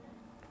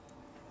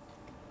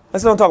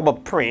 Let's not talk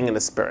about praying in the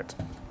Spirit.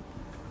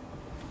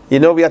 You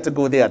know we have to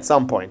go there at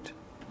some point.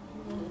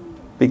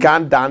 We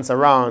can't dance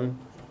around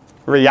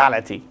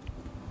reality.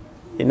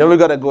 You know we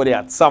got to go there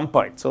at some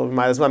point. So we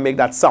might as well make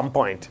that some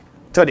point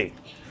today.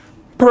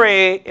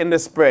 Pray in the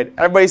Spirit.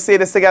 Everybody say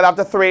this together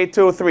after 3,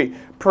 2, 3.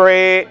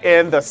 Pray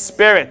in the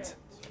Spirit.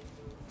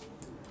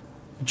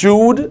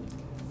 Jude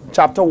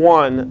chapter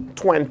 1,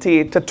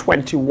 20 to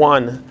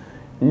 21.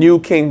 New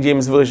King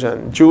James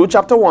Version. Jude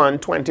chapter 1,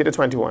 20 to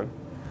 21.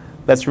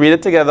 Let's read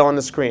it together on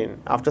the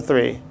screen. After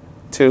 3,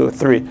 2,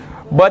 3.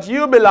 But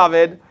you,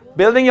 beloved,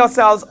 building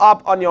yourselves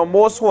up on your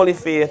most holy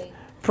faith,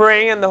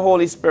 praying in the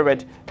Holy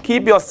Spirit,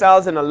 keep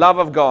yourselves in the love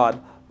of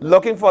God,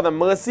 looking for the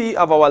mercy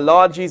of our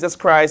Lord Jesus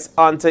Christ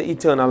unto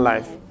eternal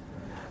life.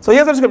 So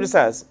here's what the scripture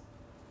says.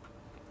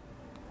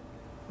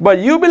 But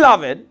you,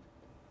 beloved,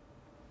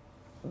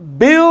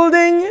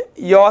 building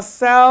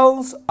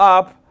yourselves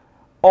up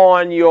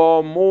on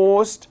your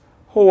most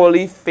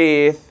holy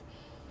faith,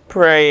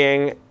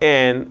 praying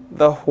in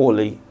the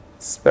Holy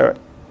Spirit.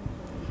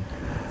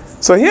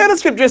 So here the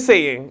scripture is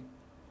saying,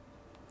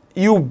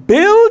 you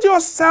build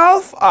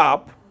yourself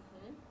up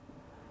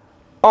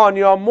on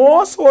your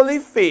most holy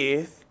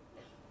faith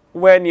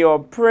when you're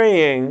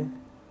praying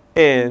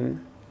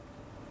in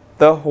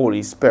the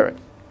Holy Spirit.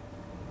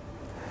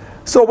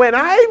 So when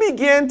I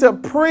begin to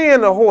pray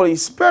in the Holy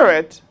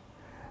Spirit,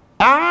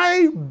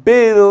 I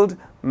build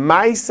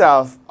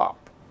myself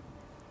up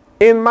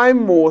in my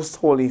most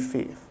holy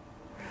faith.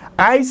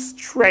 I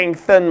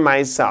strengthen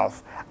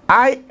myself.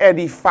 I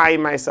edify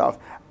myself.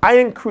 I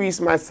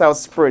increase myself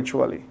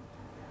spiritually.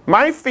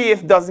 My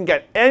faith doesn't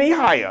get any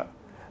higher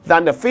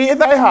than the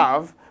faith I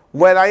have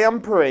when I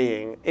am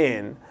praying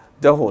in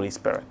the Holy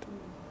Spirit.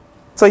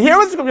 So here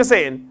is the scripture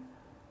saying,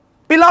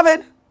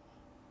 beloved,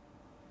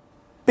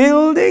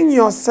 building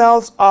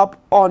yourselves up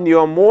on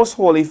your most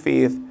holy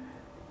faith,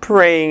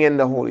 praying in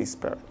the Holy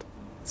Spirit.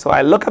 So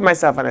I look at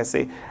myself and I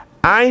say,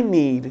 I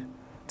need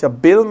to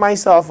build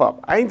myself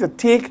up. I need to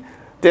take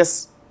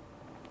this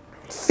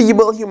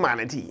feeble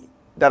humanity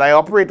that I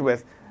operate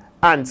with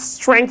and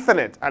strengthen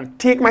it and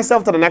take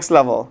myself to the next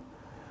level.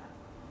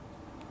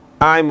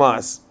 I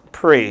must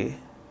pray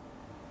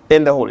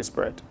in the Holy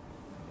Spirit.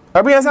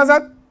 Everybody understands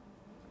that?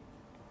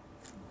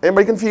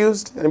 Anybody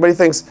confused? Anybody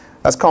thinks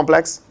that's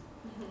complex?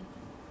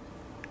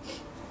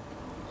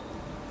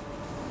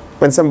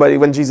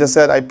 When Jesus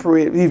said, I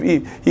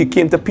pray, he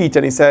came to Peter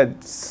and he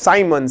said,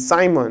 Simon,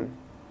 Simon,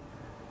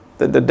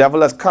 the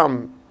devil has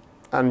come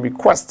and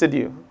requested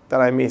you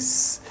that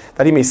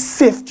he may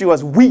sift you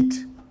as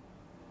wheat.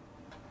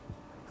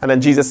 And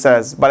then Jesus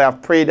says, but I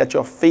have prayed that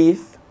your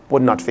faith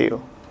would not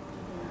fail.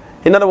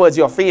 In other words,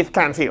 your faith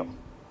can fail.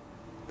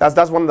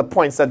 That's one of the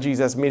points that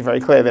Jesus made very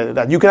clear there,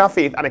 that you can have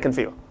faith and it can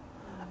fail.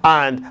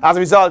 And as a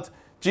result,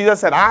 Jesus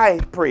said, I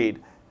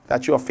prayed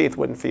that your faith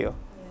wouldn't fail.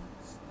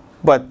 Yes.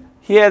 But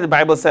here the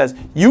Bible says,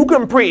 you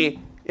can pray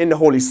in the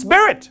Holy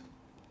Spirit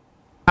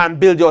and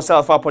build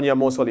yourself up on your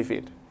most holy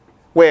faith.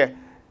 Where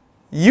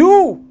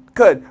you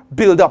could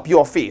build up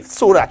your faith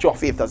so that your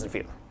faith doesn't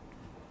fail.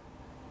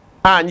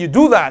 And you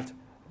do that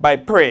by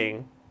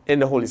praying in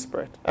the Holy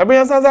Spirit. Everybody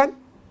understand that?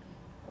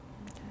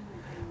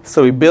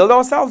 So we build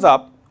ourselves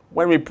up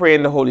when we pray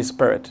in the Holy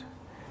Spirit.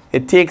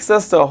 It takes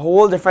us to a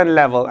whole different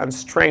level and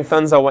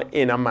strengthens our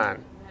inner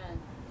man. Amen.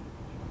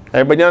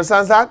 Everybody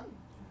understands that?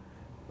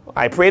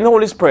 I pray in the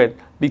Holy Spirit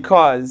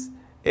because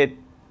it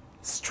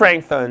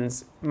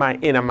strengthens my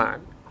inner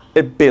man.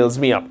 It builds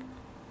me up.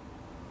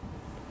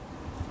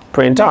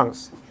 Pray in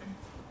tongues,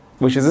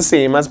 which is the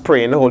same as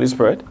pray in the Holy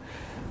Spirit.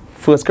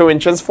 1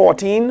 Corinthians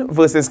 14,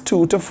 verses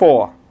 2 to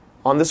 4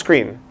 on the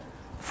screen.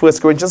 1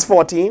 Corinthians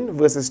 14,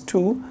 verses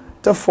 2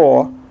 to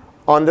 4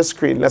 on the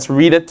screen. Let's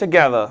read it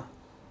together.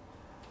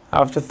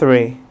 After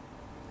 3,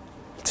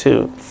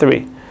 2,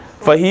 3.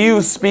 For he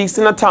who speaks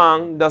in a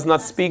tongue does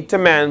not speak to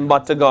men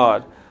but to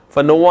God,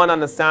 for no one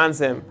understands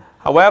him.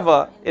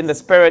 However, in the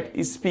Spirit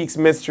he speaks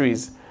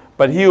mysteries.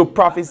 But he who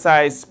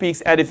prophesies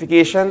speaks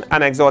edification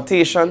and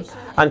exhortation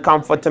and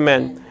comfort to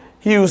men.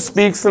 He who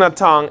speaks in a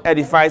tongue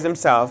edifies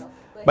himself,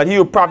 but he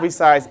who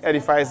prophesies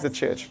edifies the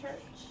church.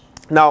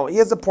 Now,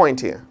 here's the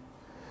point here.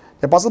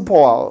 The Apostle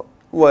Paul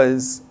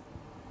was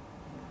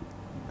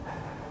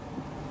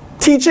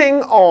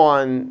teaching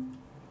on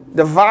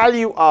the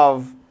value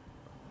of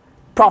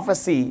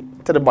prophecy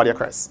to the body of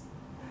Christ.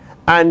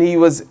 And he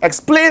was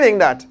explaining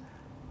that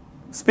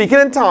speaking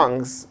in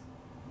tongues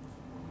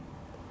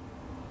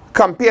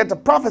compared to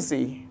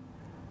prophecy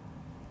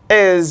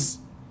is,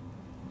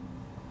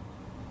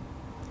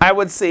 I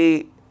would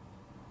say,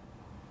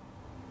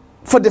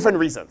 for different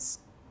reasons.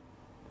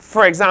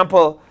 For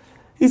example,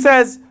 he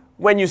says,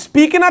 when you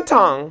speak in a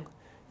tongue,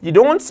 you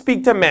don't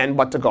speak to men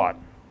but to God.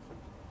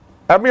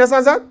 Everybody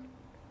understands that?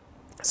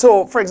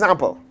 So, for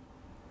example,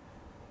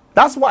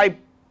 that's why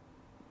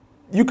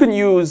you can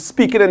use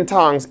speaking in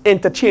tongues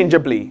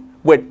interchangeably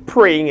with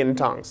praying in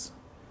tongues,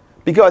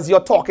 because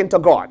you're talking to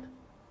God.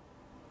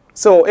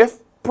 So if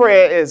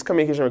prayer is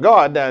communication with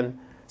God, then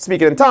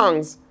speaking in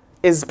tongues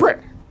is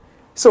prayer.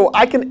 So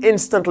I can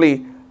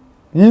instantly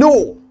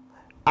know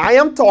I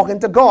am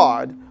talking to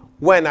God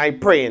when I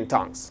pray in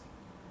tongues.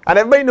 And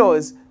everybody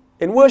knows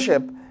in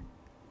worship,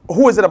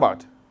 who is it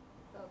about?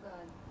 Oh, God.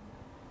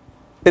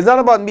 It's not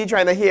about me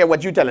trying to hear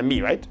what you're telling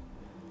me, right?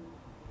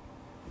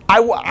 I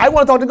want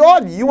to talk to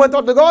God. You want to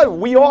talk to God.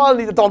 We all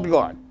need to talk to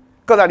God.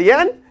 Because at the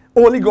end,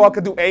 only God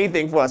can do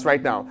anything for us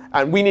right now.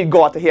 And we need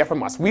God to hear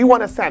from us. We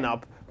want to send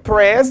up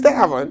prayers to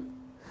heaven,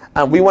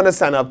 and we want to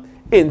send up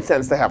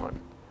incense to heaven.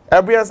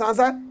 Everybody understands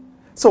that?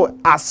 So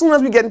as soon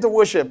as we get into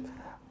worship,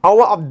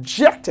 our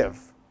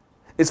objective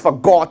is for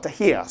God to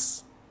hear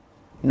us.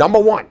 Number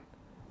one.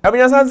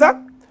 Everybody understands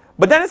that?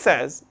 But then it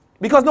says,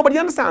 because nobody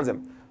understands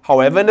him.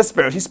 However, in the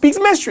Spirit, he speaks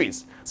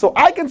mysteries. So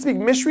I can speak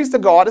mysteries to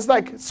God. It's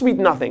like sweet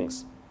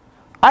nothings.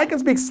 I can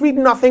speak sweet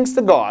nothings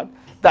to God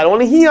that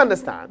only he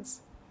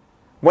understands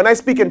when I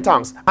speak in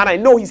tongues. And I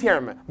know he's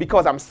hearing me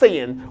because I'm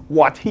saying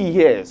what he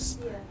hears.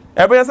 Yeah.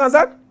 Everybody understands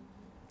that?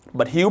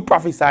 But he who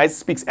prophesies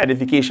speaks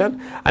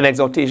edification and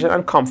exhortation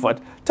and comfort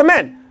to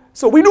men.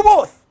 So we do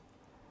both.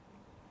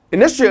 In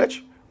this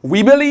church,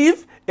 we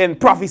believe in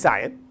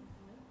prophesying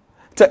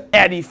to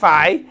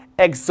edify,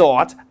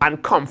 exhort,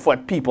 and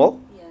comfort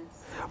people. Yes.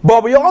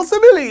 But we also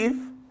believe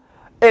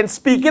in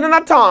speaking in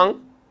a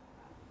tongue,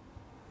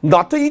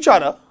 not to each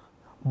other,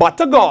 but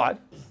to God.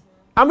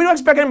 And we don't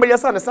expect anybody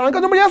else to understand,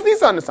 because nobody else needs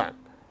to understand.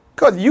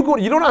 Because you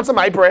don't answer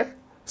my prayer,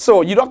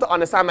 so you don't have to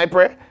understand my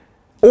prayer.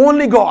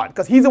 Only God,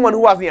 because he's the one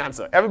who has the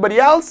answer. Everybody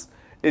else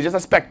is just a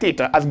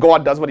spectator as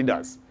God does what he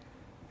does.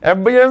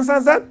 Everybody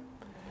understands that?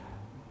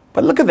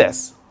 But look at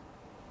this.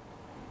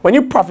 When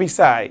you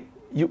prophesy,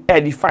 you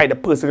edify the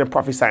person you're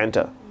prophesying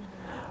to.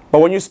 But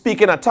when you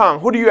speak in a tongue,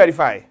 who do you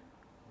edify?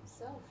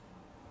 Yourself.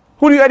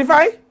 Who do you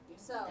edify?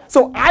 Yourself.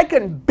 So I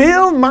can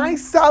build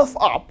myself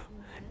up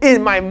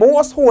in my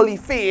most holy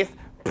faith,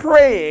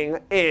 praying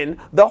in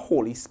the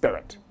Holy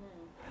Spirit.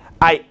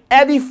 I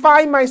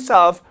edify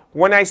myself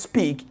when I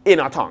speak in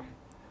a tongue.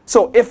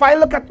 So if I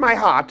look at my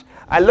heart,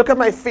 I look at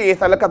my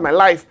faith, I look at my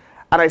life,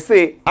 and I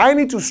say, I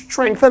need to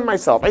strengthen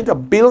myself. I need to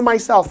build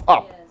myself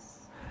up. Yes.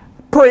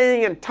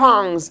 Praying in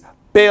tongues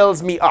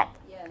builds me up.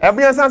 Yes.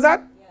 Everybody understands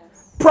that?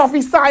 Yes.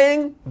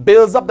 Prophesying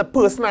builds up the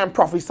person I'm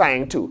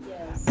prophesying to.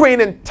 Yes.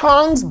 Praying in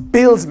tongues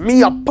builds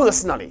me up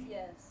personally.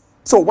 Yes.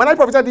 So when I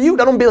prophesy to you,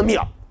 that don't build me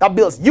up. That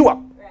builds you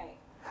up. Right.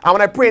 And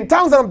when I pray in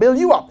tongues, that don't build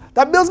you up.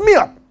 That builds me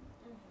up.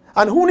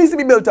 And who needs to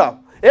be built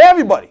up?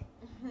 Everybody.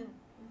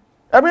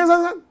 Everybody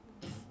understand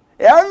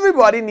that?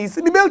 Everybody needs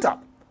to be built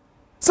up.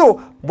 So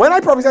when I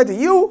prophesy to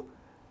you,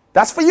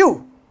 that's for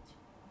you,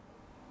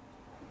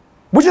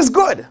 which is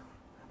good.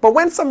 But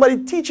when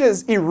somebody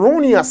teaches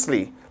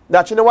erroneously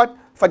that, you know what,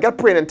 forget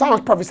praying in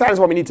tongues, prophesying is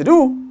what we need to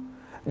do,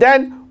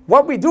 then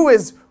what we do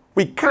is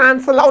we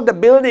cancel out the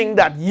building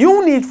that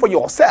you need for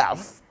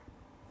yourself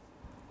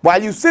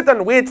while you sit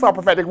and wait for a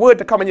prophetic word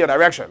to come in your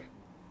direction.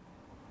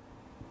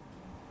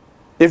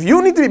 If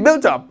you need to be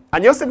built up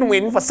and you're sitting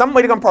waiting for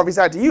somebody to come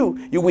prophesy to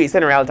you, you're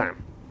wasting real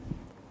time.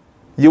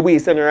 You're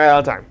wasting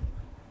real time.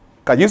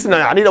 Because you say,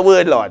 I need a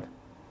word, Lord.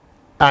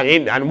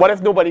 And what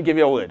if nobody give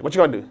you a word? What you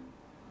going to do?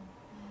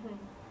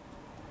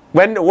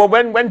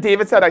 When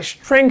David said, I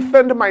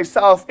strengthened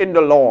myself in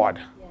the Lord.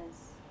 Yes.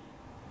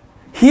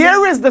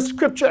 Here is the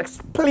scripture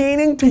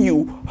explaining to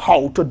you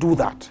how to do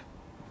that.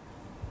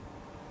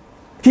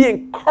 He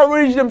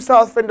encouraged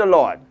himself in the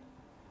Lord.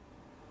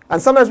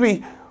 And sometimes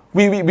we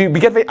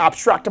get very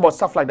abstract about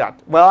stuff like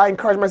that. Well, I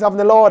encourage myself in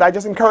the Lord. I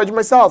just encourage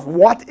myself.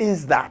 What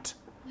is that?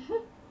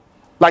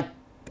 Like,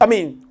 I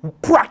mean,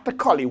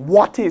 practically,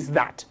 what is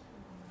that?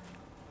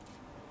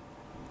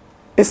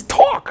 It's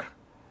talk.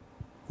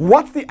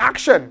 What's the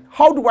action?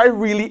 How do I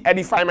really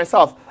edify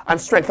myself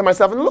and strengthen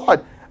myself in the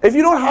Lord? If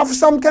you don't have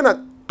some kind of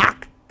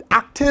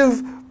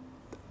active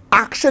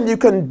action you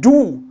can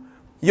do,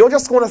 you're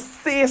just going to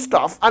say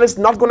stuff and it's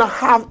not going to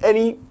have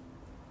any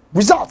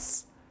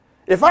results.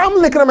 If I'm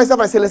looking at myself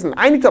and I say, listen,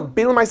 I need to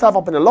build myself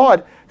up in the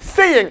Lord,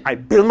 saying I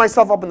build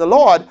myself up in the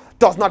Lord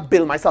does not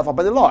build myself up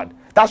in the Lord.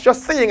 That's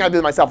just saying I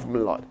build myself up in the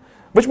Lord,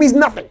 which means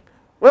nothing.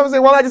 When I say,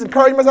 well, I just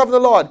encourage myself in the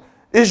Lord,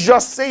 it's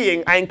just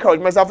saying I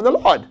encourage myself in the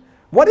Lord.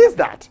 What is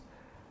that?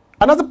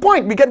 And that's the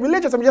point. We get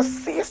religious and we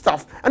just say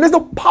stuff. And there's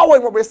no power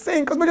in what we're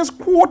saying because we're just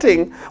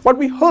quoting what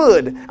we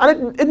heard.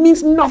 And it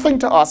means nothing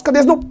to us because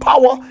there's no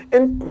power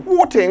in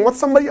quoting what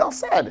somebody else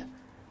said.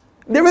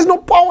 There is no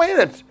power in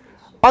it.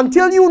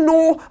 Until you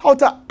know how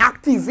to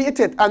activate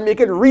it and make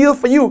it real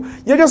for you,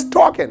 you're just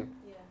talking.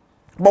 Yeah.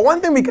 But one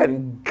thing we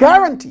can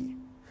guarantee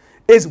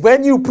is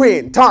when you pray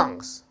in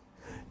tongues,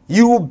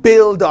 you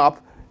build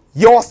up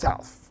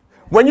yourself.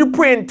 When you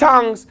pray in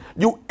tongues,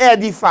 you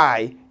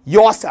edify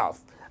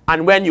yourself.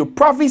 And when you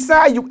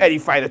prophesy, you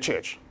edify the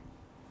church.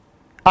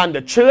 And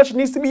the church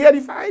needs to be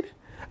edified,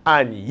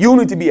 and you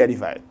need to be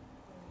edified.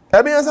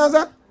 Everybody understand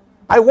that?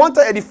 I want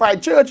to edify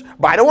church,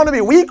 but I don't want to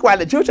be weak while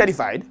the church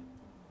edified.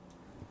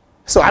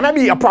 So I might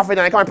be a prophet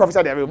and I come and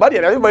prophesy to everybody,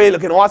 and everybody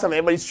looking awesome,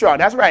 everybody's strong.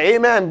 That's right,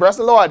 amen, bless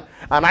the Lord.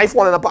 And I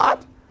falling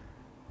apart.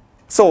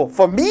 So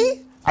for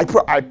me,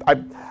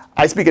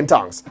 I speak in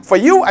tongues. For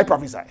you, I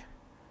prophesy.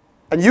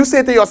 And you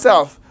say to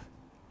yourself,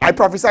 I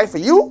prophesy for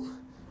you,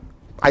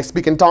 I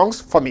speak in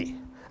tongues for me.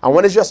 And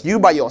when it's just you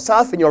by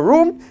yourself in your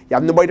room, you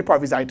have nobody to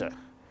prophesy to.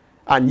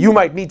 And you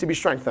might need to be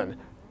strengthened.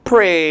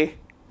 Pray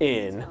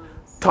in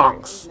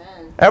tongues.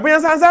 Everybody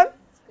understands that?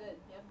 That's good.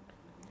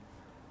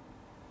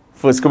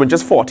 Yep. 1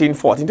 Corinthians 14,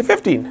 14 to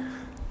 15.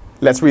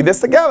 Let's read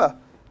this together.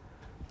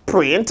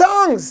 Pray in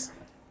tongues.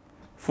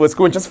 1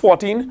 Corinthians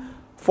 14,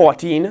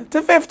 14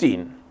 to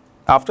 15.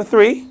 After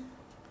 3,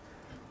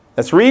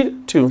 let's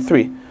read 2,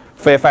 3.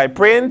 For if I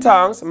pray in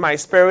tongues, my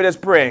spirit is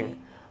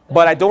praying,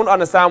 but I don't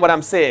understand what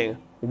I'm saying.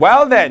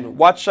 Well then,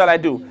 what shall I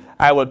do?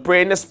 I will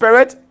pray in the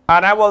spirit,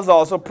 and I will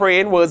also pray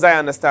in words I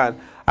understand.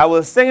 I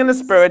will sing in the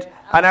spirit,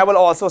 and I will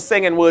also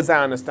sing in words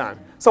I understand.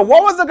 So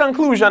what was the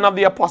conclusion of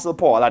the Apostle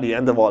Paul at the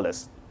end of all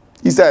this?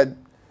 He said,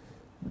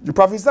 you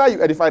prophesy,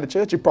 you edify the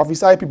church. You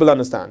prophesy, people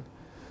understand.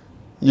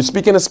 You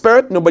speak in the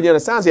spirit, nobody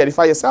understands. You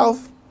edify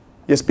yourself.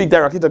 You speak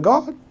directly to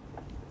God.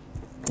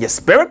 Your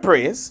spirit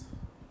prays.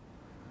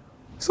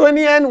 So in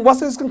the end, what's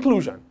his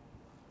conclusion?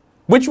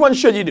 Which one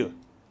should you do?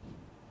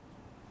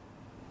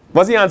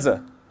 What's the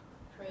answer?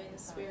 Pray in the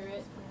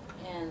spirit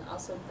and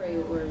also pray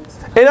with words.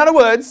 In other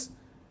words,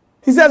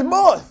 he says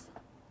both.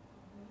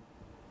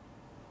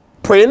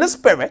 Pray in the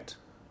spirit,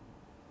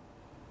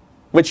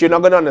 which you're not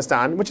going to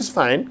understand, which is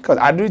fine, because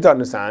I need to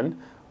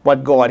understand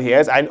what God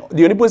hears.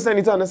 The only person I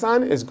need to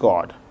understand is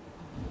God.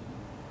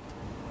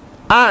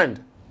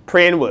 And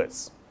pray in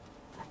words.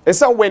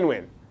 It's a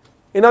win-win.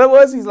 In other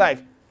words, he's like,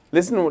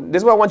 listen,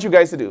 this is what I want you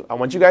guys to do. I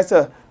want you guys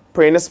to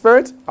pray in the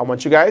spirit. I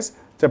want you guys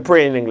to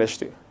pray in English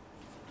too.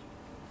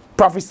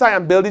 Prophesy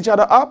and build each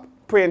other up.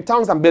 Pray in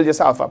tongues and build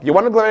yourself up. You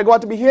want the glory of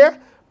God to be here?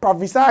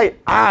 Prophesy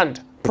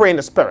and pray in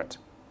the spirit.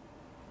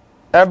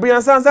 Everybody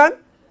understands that?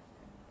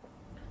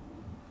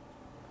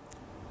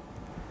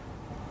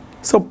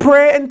 So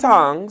prayer in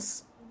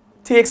tongues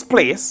takes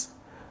place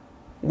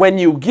when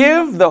you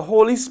give the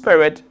Holy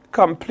Spirit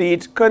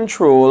complete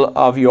control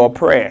of your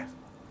prayer.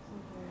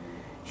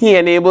 He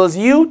enables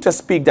you to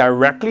speak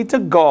directly to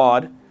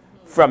God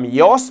from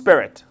your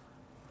spirit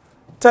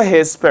to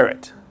his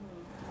spirit.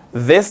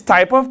 This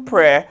type of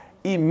prayer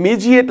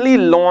immediately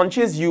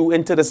launches you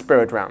into the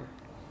spirit realm.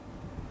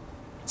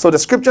 So the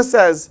scripture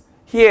says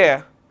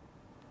here,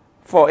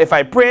 for if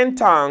I pray in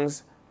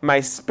tongues,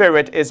 my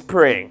spirit is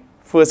praying.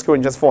 1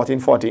 Corinthians 14,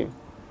 14.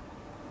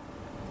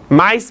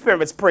 My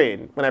spirit's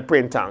praying when I pray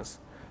in tongues.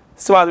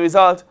 So as a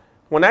result,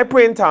 when I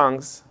pray in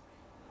tongues,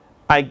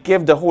 I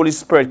give the Holy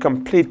Spirit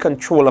complete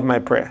control of my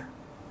prayer.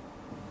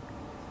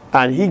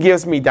 And he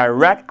gives me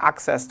direct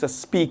access to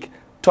speak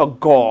to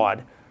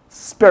God,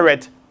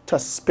 spirit to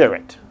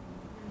spirit.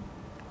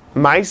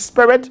 My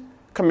spirit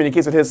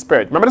communicates with his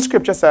spirit. Remember the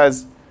scripture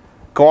says,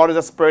 God is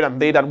a spirit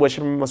and they that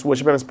worship him must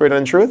worship him in spirit and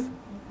in truth?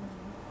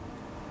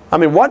 I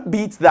mean, what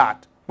beats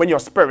that when your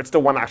spirit's the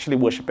one actually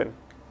worshiping?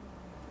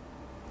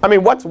 I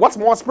mean, what's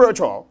more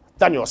spiritual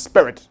than your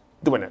spirit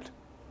doing it?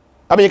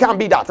 I mean, you can't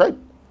beat that, right?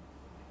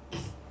 You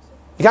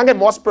can't get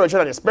more spiritual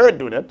than your spirit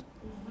doing it.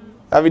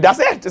 I mean, that's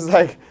it. It's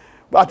like,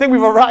 I think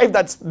we've arrived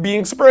at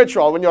being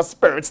spiritual when your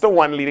spirit's the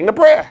one leading the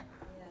prayer.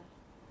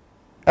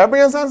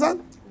 Everybody understands that?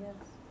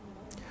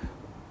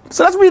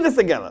 So let's read this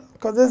together,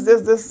 because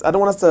this, I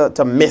don't want us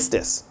to miss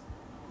this.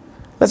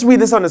 Let's read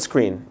this on the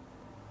screen.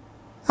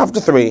 After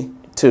 3,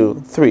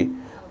 2, 3.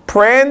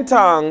 Prayer in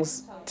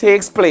tongues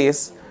takes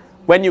place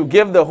when you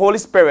give the Holy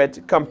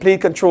Spirit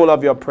complete control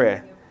of your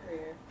prayer.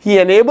 He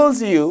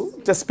enables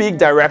you to speak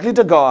directly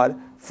to God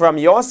from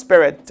your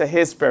spirit to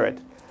his spirit.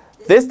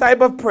 This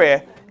type of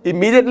prayer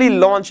immediately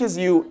launches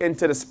you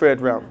into the spirit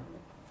realm.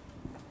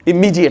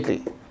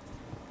 Immediately.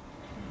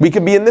 We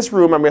could be in this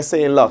room and we're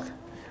saying, look,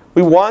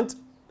 we want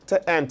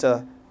to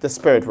enter the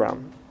spirit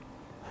realm.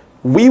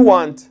 We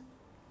want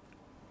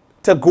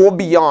to go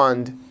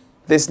beyond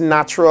this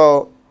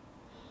natural,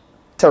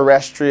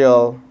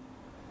 terrestrial,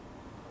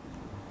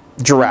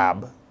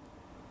 drab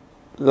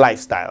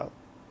lifestyle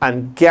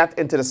and get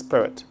into the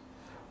spirit.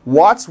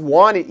 What's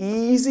one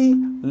easy,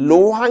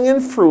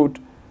 low-hanging fruit?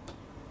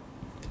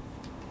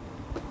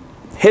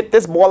 Hit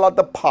this ball at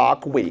the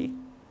park way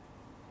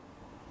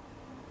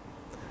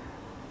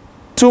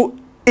to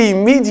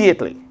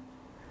immediately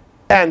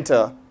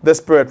enter the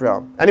spirit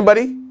realm.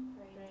 Anybody?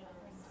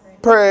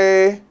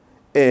 Pray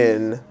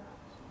in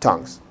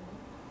tongues.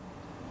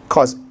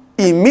 Because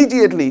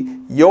immediately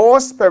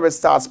your spirit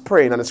starts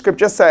praying. And the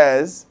scripture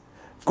says,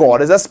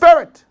 God is a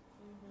spirit.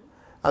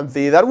 And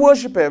they that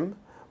worship him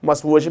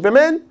must worship him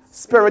in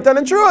spirit and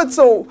in truth.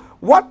 So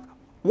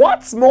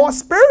what's more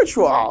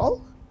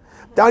spiritual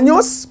than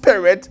your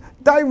spirit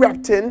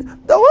directing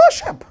the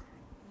worship?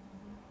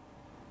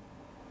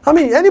 I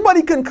mean,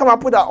 anybody can come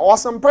up with an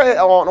awesome prayer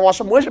or an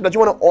awesome worship that you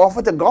want to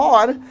offer to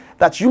God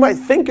that you might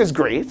think is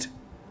great.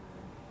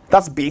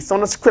 That's based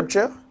on the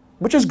scripture,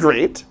 which is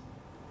great.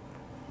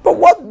 But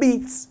what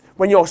beats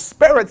when your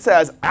spirit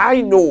says,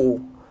 I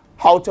know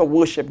how to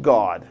worship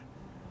God,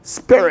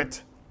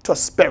 spirit to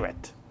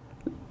spirit.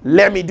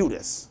 Let me do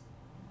this.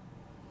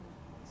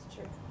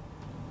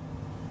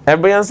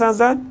 Everybody understands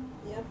that?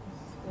 Yep.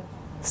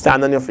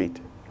 Stand on your feet.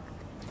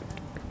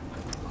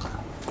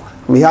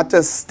 We had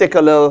to stick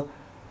a little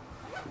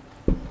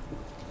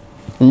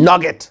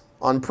nugget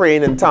on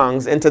praying in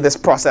tongues into this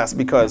process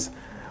because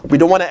we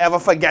don't want to ever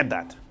forget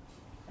that.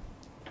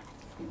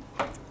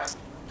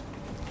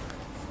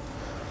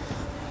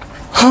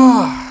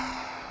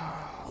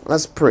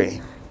 Let's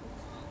pray.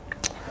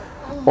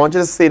 I want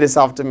you to say this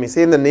after me.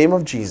 Say, in the name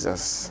of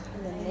Jesus.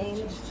 In the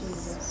name of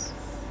Jesus.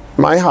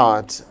 My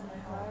heart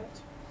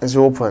is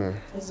open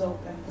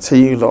to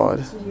you,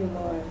 Lord.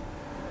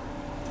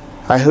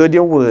 I heard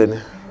your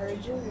word.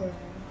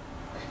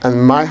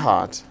 And my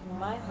heart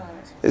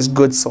is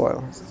good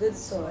soil.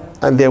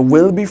 And there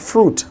will be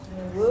fruit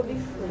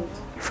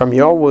from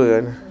your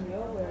word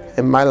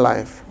in my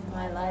life.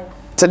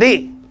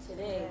 Today,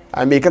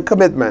 I make a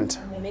commitment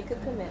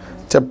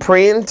to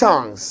pray in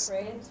tongues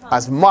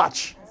as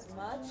much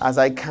as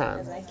I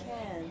can.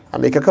 I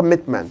make a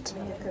commitment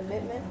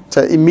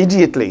to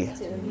immediately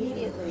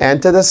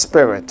enter the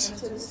Spirit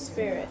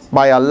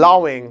by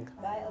allowing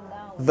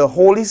the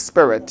Holy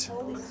Spirit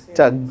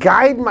to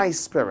guide my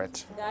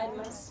spirit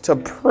to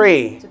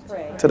pray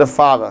to the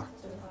Father,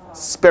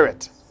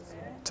 spirit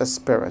to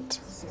spirit.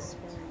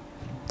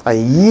 I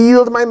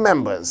yield my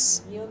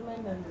members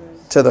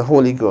to the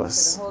Holy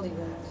Ghost.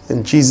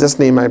 In Jesus'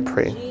 name I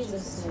pray.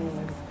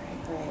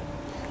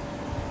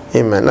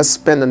 Amen. Let's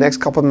spend the next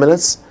couple of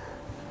minutes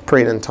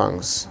praying in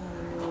tongues.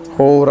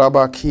 Oh,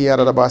 Rabaki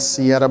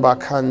Yarabasi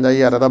Yarabakanda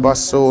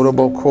Yarabaso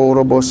Roboko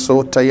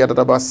Robosota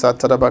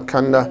Yarabasata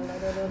Rabakanda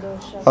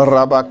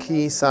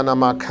Rabaki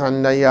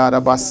Sanamakanda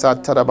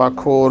Yarabasata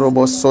Rabako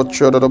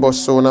Robosocho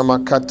Robosona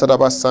Makata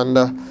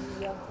Rabasanda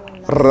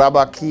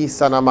Rabaki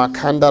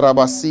Sanamakanda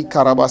Rabasi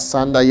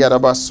Karabasanda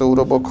Yarabaso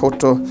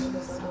Robokoto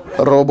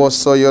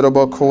Roboso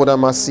Yorobokoda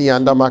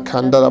Masianda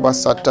Makanda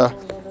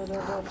Rabasata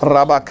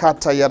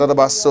Rabakata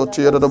Yarabaso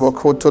to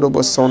Yorobokoto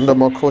Robosonda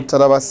Mokota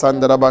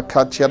Rabasanda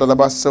Rabakachi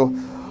Yarabaso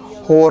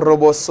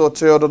Horoboso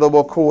to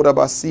Yorobokoda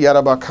Basi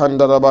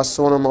Yarabakanda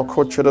Rabasona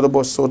Mokocho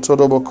Robosoto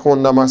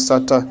Robokonda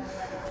Masata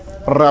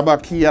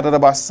Rabaki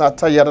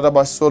Yarabasata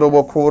Yarabaso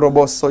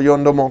Robokoroboso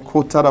Yondo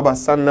Mokota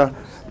Rabasanda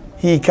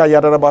Hika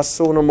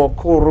Yarabasono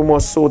Mokoro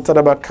Mosota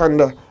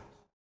Rabakanda